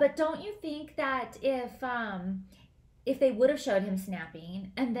 Yeah, but don't you think that if they would have showed him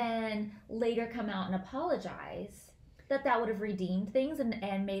snapping and then later come out and apologize, that would have redeemed things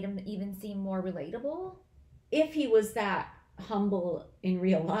and made him even seem more relatable? If he was that humble in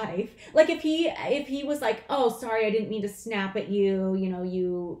real life, like if he was like, oh sorry, I didn't mean to snap at you, you know,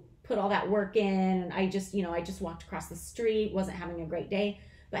 you put all that work in and I just walked across the street, wasn't having a great day.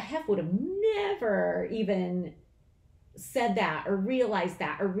 But Hef would have never even said that or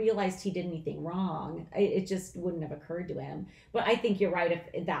realized he did anything wrong. It just wouldn't have occurred to him. But I think you're right,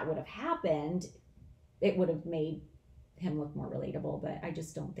 if that would have happened, it would have made him look more relatable, but I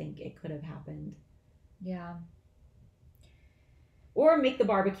just don't think it could have happened. Yeah. Or make the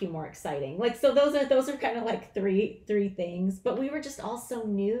barbecue more exciting. Like, so those are kind of like three things, but we were just all so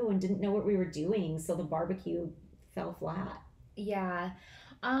new and didn't know what we were doing, so the barbecue fell flat. Yeah.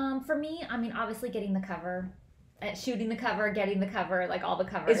 For me, I mean, obviously getting the cover, shooting the cover, getting the cover, like all the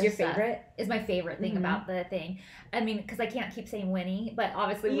covers. Is your favorite? Is my favorite thing about the thing. I mean, because I can't keep saying Winnie, but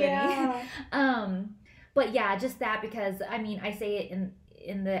obviously Winnie. Yeah. But yeah, just that, because I mean, I say it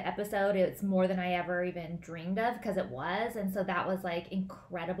in the episode, it's more than I ever even dreamed of, because it was, and so that was like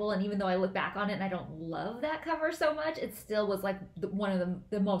incredible. And even though I look back on it and I don't love that cover so much, it still was like one of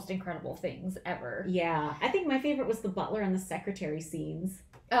the most incredible things ever. Yeah, I think my favorite was the butler and the secretary scenes.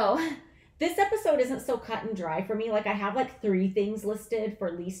 Oh. This episode isn't so cut and dry for me. Like, I have like 3 things listed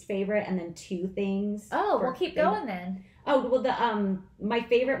for least favorite and then 2 things. Oh, we'll keep going then. Oh, well, my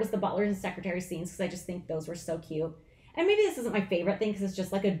favorite was the butler and secretary scenes because I just think those were so cute. And maybe this isn't my favorite thing because it's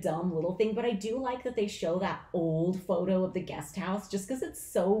just like a dumb little thing, but I do like that they show that old photo of the guest house just because it's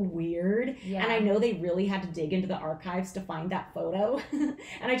so weird. Yeah. And I know they really had to dig into the archives to find that photo. And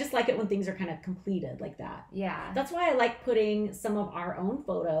I just like it when things are kind of completed like that. Yeah. That's why I like putting some of our own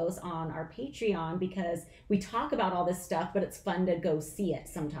photos on our Patreon, because we talk about all this stuff, but it's fun to go see it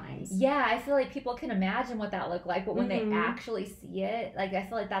sometimes. Yeah, I feel like people can imagine what that looked like, but when they Mhm. actually see it, like, I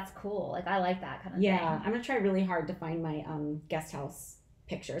feel like that's cool. Like, I like that kind of Yeah, thing. I'm gonna try really hard to find my guest house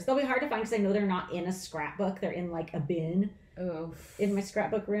pictures. They'll be hard to find because I know they're not in a scrapbook. They're in like a bin Oof. in my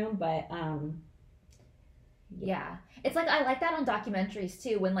scrapbook room, but Yeah. It's like, I like that on documentaries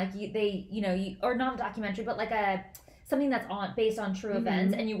too, when like or not a documentary, but like something that's based on true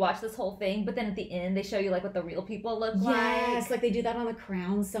events, and you watch this whole thing, but then at the end they show you like what the real people look like. Yes, like they do that on The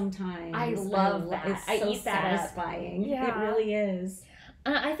Crown sometimes. I love that. It's I so eat that satisfying. up. Yeah. It really is.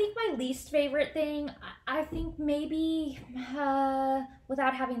 I think my least favorite thing, I think maybe,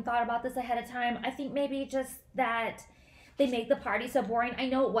 without having thought about this ahead of time, I think maybe just that they make the party so boring. I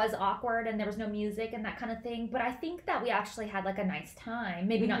know it was awkward and there was no music and that kind of thing, but I think that we actually had like a nice time.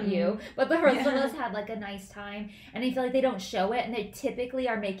 Maybe not you, but the rest of us had like a nice time. And I feel like they don't show it, and they typically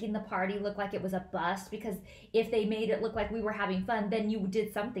are making the party look like it was a bust, because if they made it look like we were having fun, then you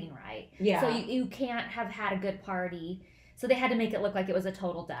did something right. Yeah. So you can't have had a good party. So they had to make it look like it was a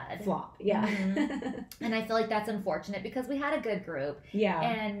total dud. Flop, yeah. And I feel like that's unfortunate, because we had a good group. Yeah.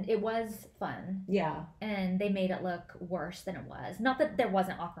 And it was fun. Yeah. And they made it look worse than it was. Not that there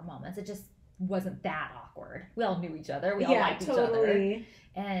wasn't awkward moments. It just wasn't that awkward. We all knew each other. We all liked each other.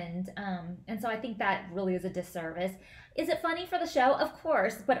 And so I think that really is a disservice. Is it funny for the show? Of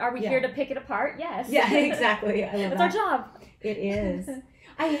course. But are we here to pick it apart? Yes. Yeah, exactly. I love It's our job. It is.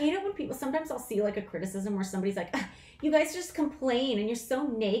 I hate it when people, sometimes I'll see like a criticism where somebody's like, you guys just complain and you're so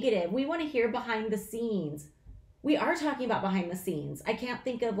negative. We want to hear behind the scenes. We are talking about behind the scenes. I can't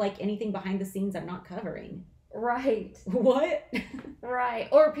think of like anything behind the scenes I'm not covering. Right. What? Right.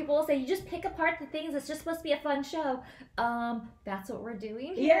 Or people will say, you just pick apart the things. It's just supposed to be a fun show. That's what we're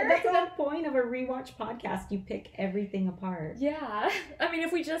doing here. Yeah, that's the whole point of a rewatch podcast. You pick everything apart. Yeah. I mean,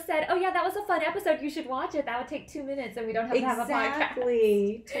 if we just said, oh yeah, that was a fun episode, you should watch it, that would take 2 minutes and we don't have to have a podcast.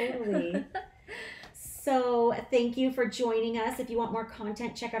 Exactly. Totally. So thank you for joining us. If you want more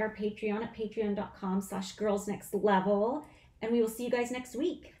content, check out our Patreon at patreon.com/girlsnextlevel. And we will see you guys next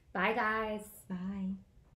week. Bye, guys. Bye.